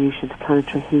contribution to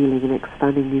planetary healing and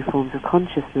expanding new forms of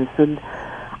consciousness, and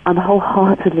I'm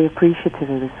wholeheartedly appreciative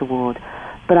of this award.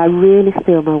 But I really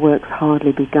feel my work's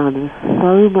hardly begun. There's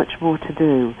so much more to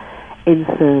do in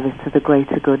service to the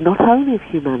greater good, not only of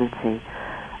humanity,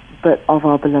 but of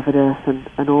our beloved Earth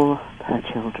and all her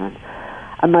children.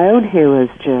 And my own hero's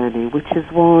journey, which is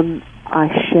one I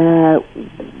share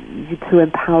to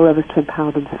empower others to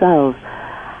empower themselves,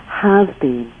 has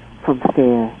been from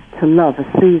fear to love, as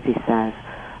Susie says,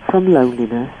 from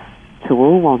loneliness to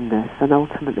all oneness, and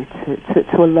ultimately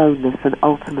to aloneness, and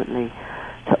ultimately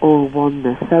to all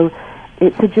oneness. So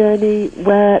it's a journey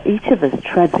where each of us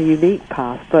treads a unique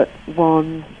path, but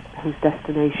one whose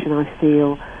destination I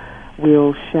feel we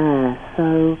all share.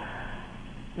 So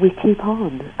we keep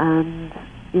on, and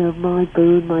my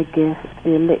boon, my gift,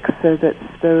 the elixir that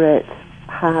Spirit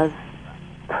has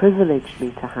privileged me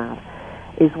to have,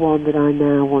 is one that I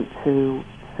now want to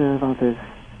serve others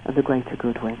and the greater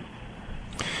good with.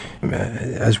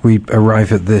 As we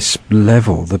arrive at this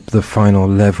level, the final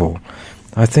level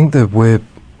I think that we're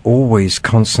always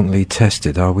constantly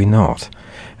tested, are we not?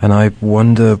 And I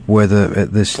wonder whether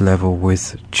at this level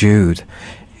with Jude,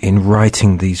 in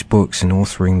writing these books and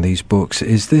authoring these books,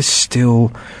 is this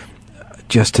still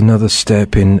just another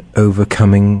step in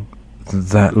overcoming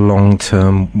that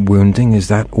long-term wounding? Is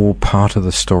that all part of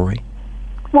the story?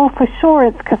 Well, for sure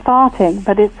it's cathartic,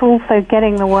 but it's also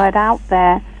getting the word out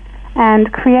there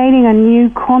and creating a new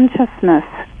consciousness,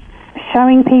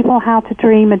 showing people how to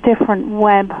dream a different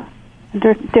web, a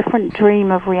different dream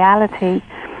of reality.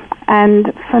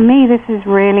 And for me, this is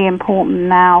really important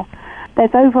now.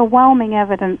 There's overwhelming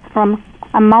evidence from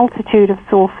a multitude of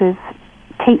sources.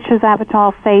 Teachers,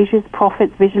 avatars, sages,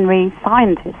 prophets, visionaries,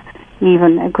 scientists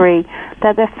even agree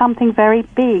that there's something very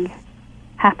big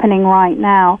happening right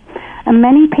now. And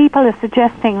many people are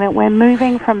suggesting that we're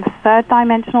moving from third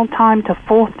dimensional time to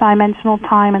fourth dimensional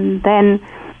time and then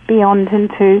beyond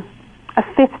into a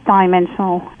fifth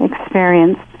dimensional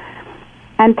experience.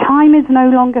 And time is no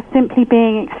longer simply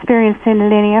being experienced in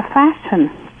linear fashion.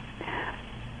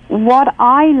 What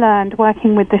I learned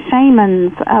working with the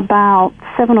shamans about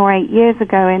 7 or 8 years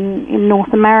ago in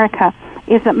North America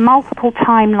is that multiple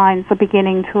timelines are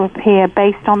beginning to appear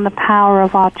based on the power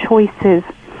of our choices,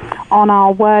 on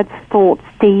our words, thoughts,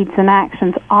 deeds, and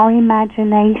actions, our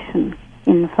imagination,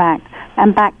 in fact.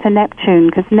 And back to Neptune,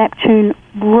 because Neptune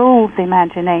rules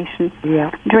imagination.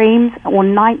 Yeah. Dreams or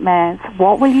nightmares.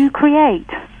 What will you create?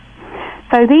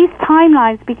 So these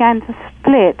timelines began to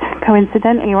split,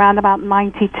 coincidentally, around about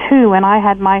 92, when I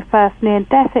had my first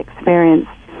near-death experience.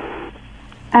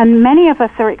 And many of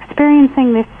us are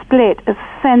experiencing this split as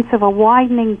a sense of a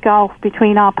widening gulf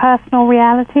between our personal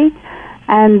reality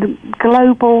and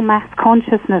global mass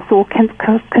consciousness or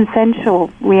consensual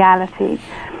reality.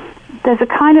 There's a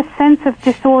kind of sense of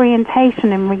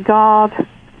disorientation in regard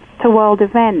to world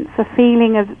events, a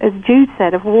feeling of, as Jude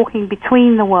said, of walking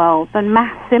between the worlds, and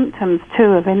mass symptoms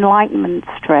too of enlightenment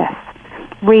stress.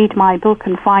 Read my book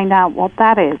and find out what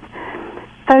that is.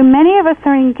 So many of us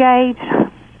are engaged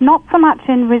not so much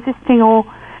in resisting or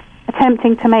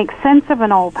attempting to make sense of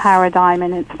an old paradigm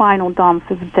in its final dance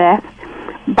of death,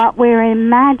 but we're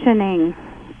envisioning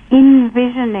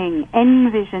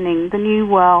the new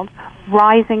world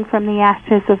rising from the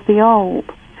ashes of the old.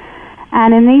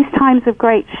 And in these times of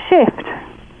great shift,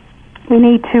 we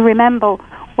need to remember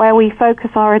where we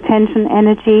focus our attention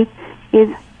energy is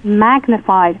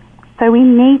magnified. So we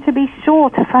need to be sure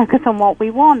to focus on what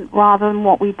we want rather than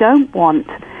what we don't want,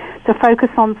 to focus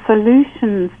on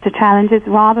solutions to challenges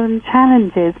rather than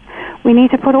challenges. We need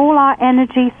to put all our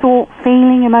energy, thought,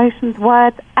 feeling, emotions,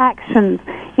 words, actions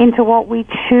into what we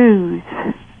choose.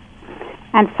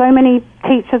 And so many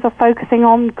teachers are focusing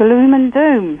on gloom and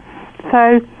doom.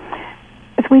 So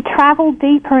as we travel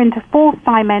deeper into fourth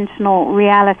dimensional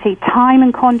reality, time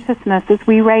and consciousness, as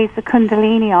we raise the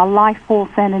Kundalini, our life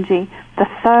force energy, the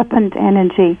serpent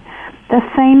energy, the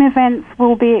same events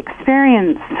will be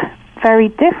experienced very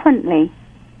differently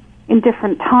in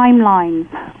different timelines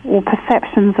or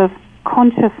perceptions of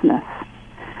consciousness.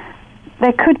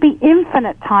 There could be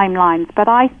infinite timelines, but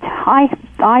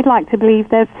I'd like to believe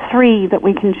there's 3 that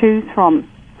we can choose from.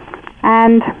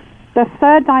 And the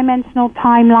third dimensional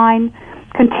timeline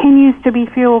continues to be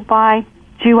fueled by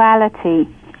duality,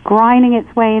 grinding its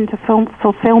way into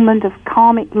fulfillment of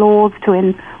karmic laws to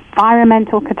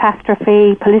environmental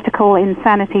catastrophe, political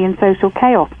insanity, and social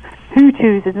chaos. Who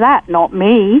chooses that? Not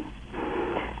me.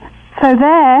 So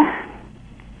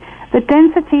the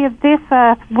density of this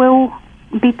earth will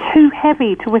be too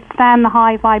heavy to withstand the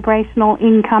high vibrational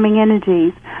incoming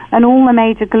energies, and all the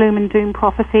major gloom and doom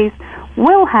prophecies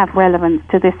will have relevance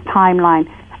to this timeline,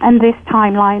 and this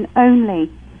timeline only,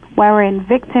 where we're in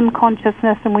victim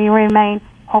consciousness and we remain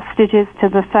hostages to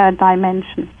the third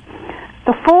dimension.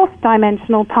 The fourth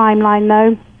dimensional timeline,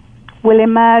 though, will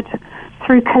emerge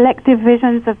through collective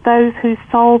visions of those whose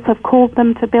souls have called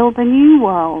them to build a new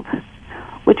world,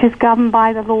 which is governed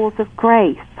by the laws of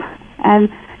grace. And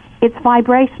its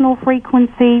vibrational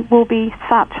frequency will be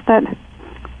such that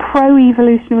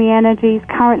pro-evolutionary energies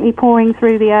currently pouring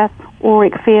through the Earth's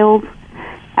auric fields,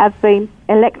 as the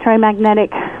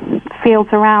electromagnetic fields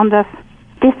around us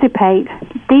dissipate,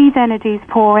 these energies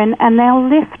pour in and they'll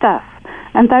lift us.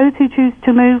 And those who choose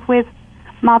to move with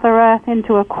Mother Earth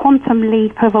into a quantum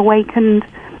leap of awakened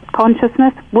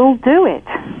consciousness will do it.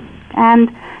 And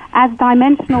as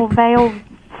dimensional veils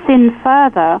thin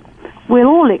further, we'll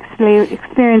all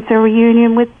experience a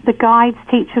reunion with the guides,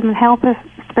 teachers, and helper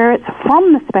spirits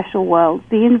from the special world,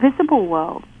 the invisible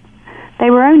world. They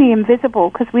were only invisible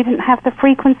because we didn't have the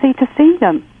frequency to see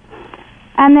them.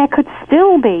 And there could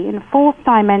still be, in fourth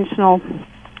dimensional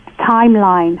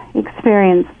timeline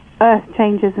experience, earth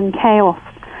changes and chaos,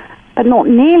 but not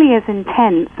nearly as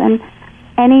intense, and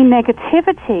any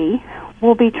negativity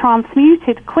will be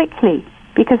transmuted quickly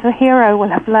because the hero will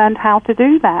have learned how to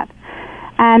do that.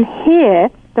 And here,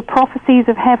 the prophecies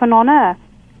of heaven on earth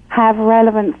have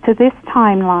relevance to this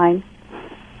timeline.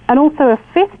 And also a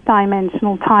fifth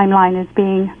dimensional timeline is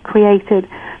being created,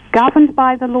 governed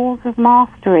by the laws of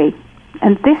mastery.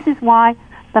 And this is why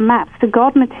the Maps to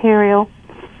God material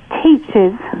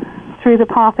teaches through the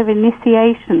path of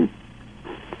initiation.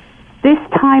 This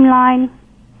timeline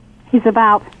is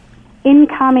about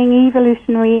incoming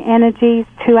evolutionary energies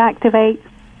to activate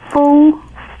full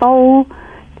soul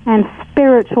and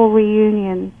spiritual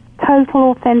reunion,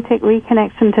 total authentic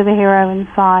reconnection to the hero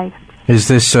inside. Is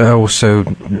this also,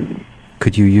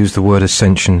 could you use the word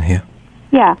ascension here?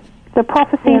 Yeah, the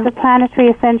prophecies of planetary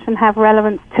ascension have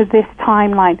relevance to this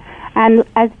timeline. And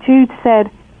as Jude said,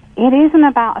 it isn't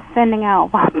about ascending out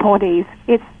of our bodies.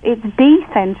 It's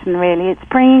descension, really. It's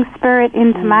bringing spirit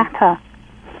into matter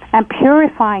and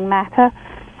purifying matter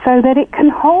so that it can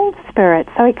hold spirit,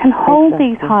 so it can hold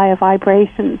these higher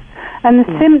vibrations. And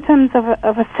the symptoms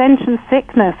of ascension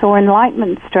sickness or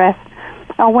enlightenment stress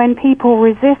are when people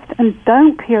resist and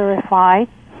don't purify,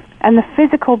 and the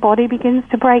physical body begins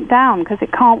to break down because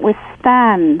it can't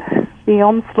withstand the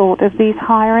onslaught of these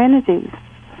higher energies.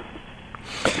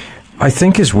 I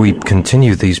think as we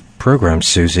continue these programs,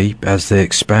 Susie, as they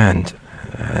expand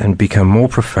and become more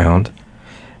profound,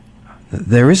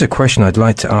 there is a question I'd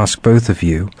like to ask both of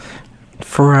you.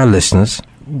 For our listeners,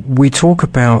 we talk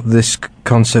about this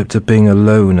concept of being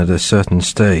alone at a certain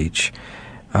stage,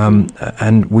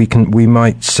 and we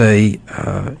might say,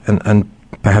 and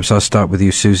perhaps I'll start with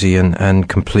you, Susie, and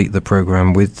complete the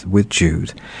program with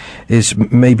Jude, is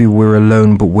maybe we're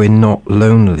alone but we're not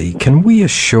lonely. Can we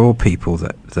assure people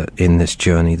that in this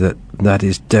journey that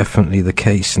is definitely the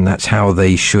case, and that's how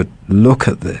they should look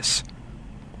at this?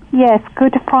 Yes,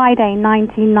 Good Friday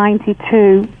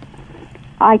 1992,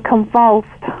 I convulsed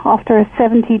after a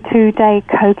 72-day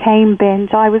cocaine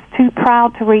binge. I was too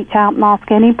proud to reach out and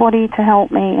ask anybody to help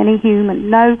me, any human.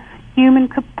 No human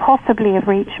could possibly have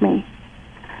reached me.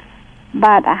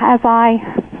 But as I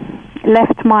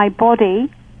left my body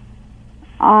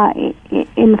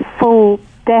in full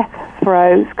death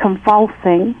throes,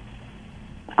 convulsing,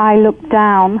 I looked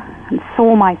down and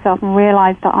saw myself and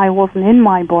realized that I wasn't in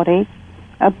my body.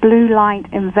 A blue light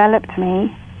enveloped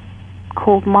me,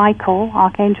 called Michael,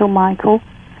 Archangel Michael.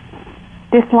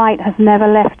 This light has never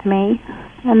left me,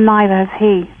 and neither has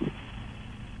he.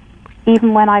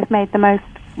 Even when I've made the most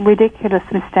ridiculous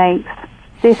mistakes,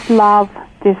 this love,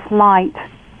 this light,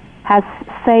 has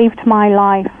saved my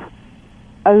life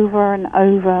over and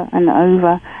over and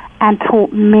over, and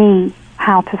taught me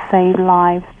how to save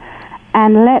lives.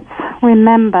 And let's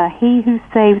remember, he who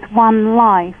saves one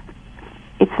life,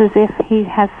 it's as if he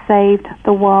has saved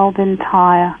the world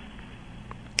entire.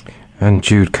 And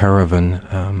Jude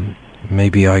Caravan,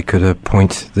 maybe I could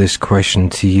point this question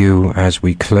to you as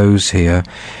we close here,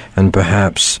 and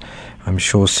perhaps, I'm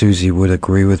sure Susie would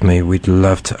agree with me, we'd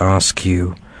love to ask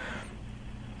you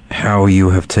how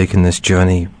you have taken this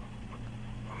journey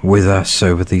with us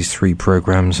over these 3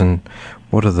 programs, and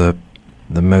what are the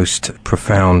most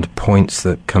profound points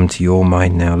that come to your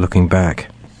mind now, looking back?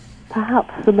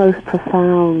 Perhaps the most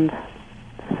profound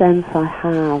sense I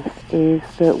have is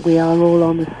that we are all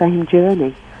on the same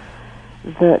journey,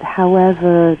 that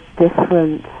however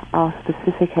different our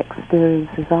specific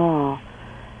experiences are,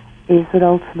 is that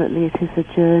ultimately it is a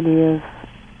journey of,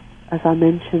 as I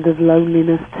mentioned, of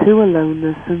loneliness to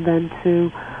aloneness and then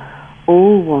to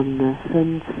all oneness.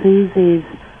 And Susie's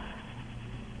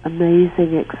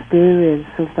amazing experience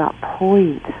of that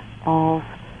point of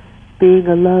being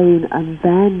alone and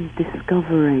then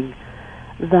discovering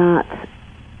that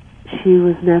she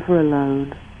was never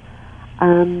alone.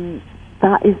 And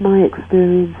that is my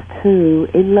experience too.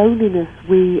 In loneliness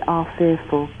we are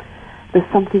fearful.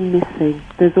 There's something missing.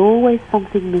 There's always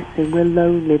something missing. We're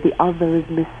lonely. The other is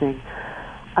missing.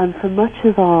 And for much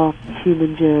of our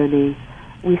human journey,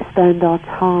 we spend our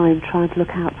time trying to look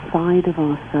outside of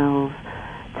ourselves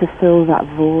to fill that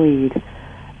void.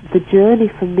 The journey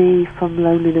for me from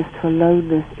loneliness to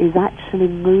aloneness is actually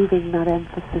moving that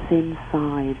emphasis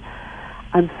inside.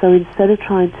 And so instead of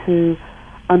trying to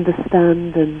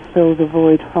understand and fill the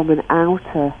void from an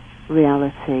outer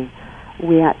reality,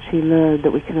 we actually learn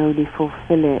that we can only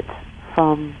fulfill it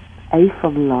from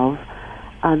love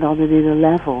and on an inner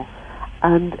level.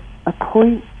 And a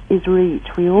point is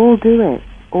reached. We all do it,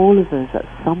 all of us, at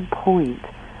some point,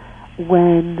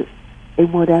 when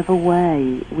in whatever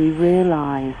way we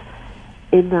realize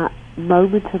in that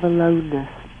moment of aloneness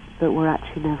that we're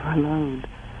actually never alone.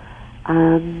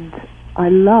 And I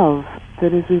love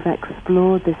that as we've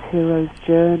explored this hero's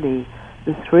journey,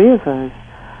 the three of us,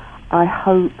 I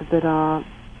hope that our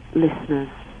listeners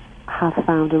have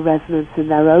found a resonance in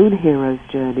their own hero's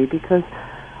journey, because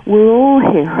we're all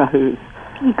heroes.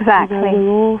 Exactly. You know, we're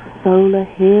all solar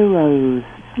heroes.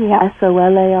 Yep.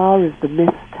 SOLAR is the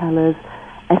myth tellers,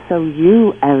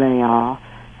 SOULAR,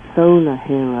 solar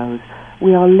heroes.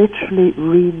 We are literally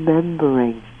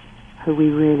remembering who we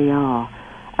really are,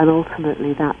 and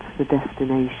ultimately that's the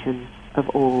destination of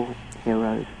all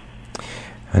heroes.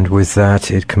 And with that,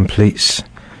 it completes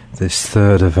this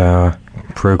third of our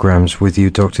programs with you,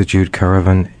 Dr. Jude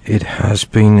Caravan. It has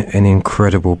been an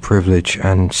incredible privilege,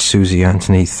 and Susie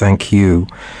Anthony, thank you.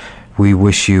 We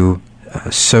wish you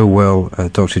so well,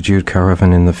 Dr. Jude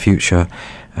Caravan, in the future,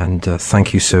 and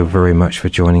thank you so very much for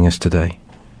joining us today.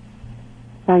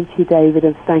 Thank you, David,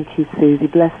 and thank you, Susie.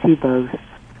 Bless you both.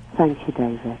 Thank you,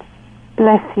 David.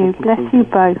 Bless you. Bless you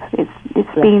both.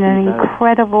 It's been an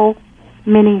incredible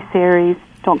mini-series,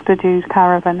 Dr. Jude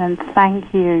Caravan, and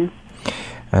thank you.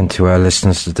 And to our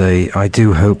listeners today, I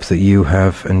do hope that you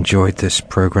have enjoyed this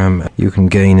program. You can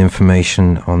gain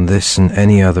information on this and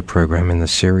any other program in the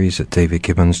series at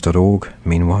davidgibbons.org.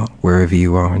 Meanwhile, wherever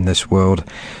you are in this world,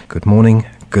 good morning,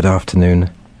 good afternoon,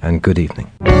 and good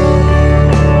evening.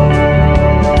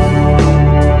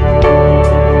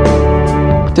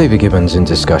 David Gibbons in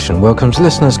Discussion welcomes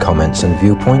listeners' comments and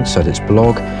viewpoints at its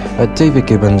blog at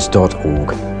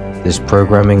davidgibbons.org. This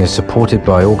programming is supported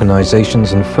by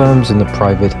organizations and firms in the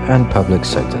private and public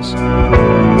sectors.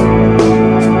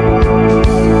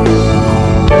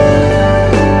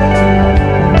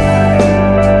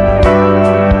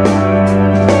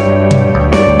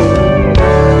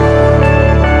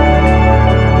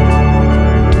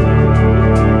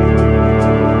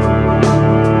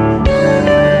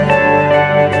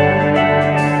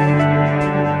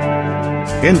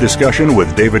 In Discussion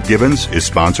with David Gibbons is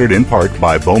sponsored in part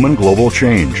by Bowman Global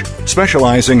Change.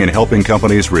 Specializing in helping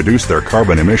companies reduce their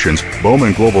carbon emissions,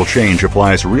 Bowman Global Change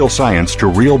applies real science to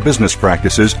real business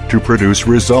practices to produce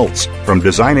results. From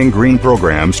designing green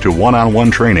programs to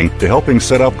one-on-one training to helping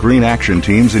set up green action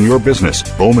teams in your business,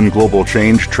 Bowman Global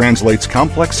Change translates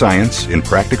complex science in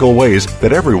practical ways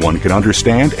that everyone can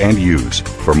understand and use.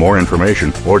 For more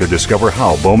information or to discover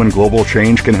how Bowman Global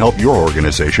Change can help your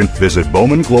organization, visit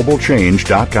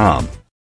bowmanglobalchange.com.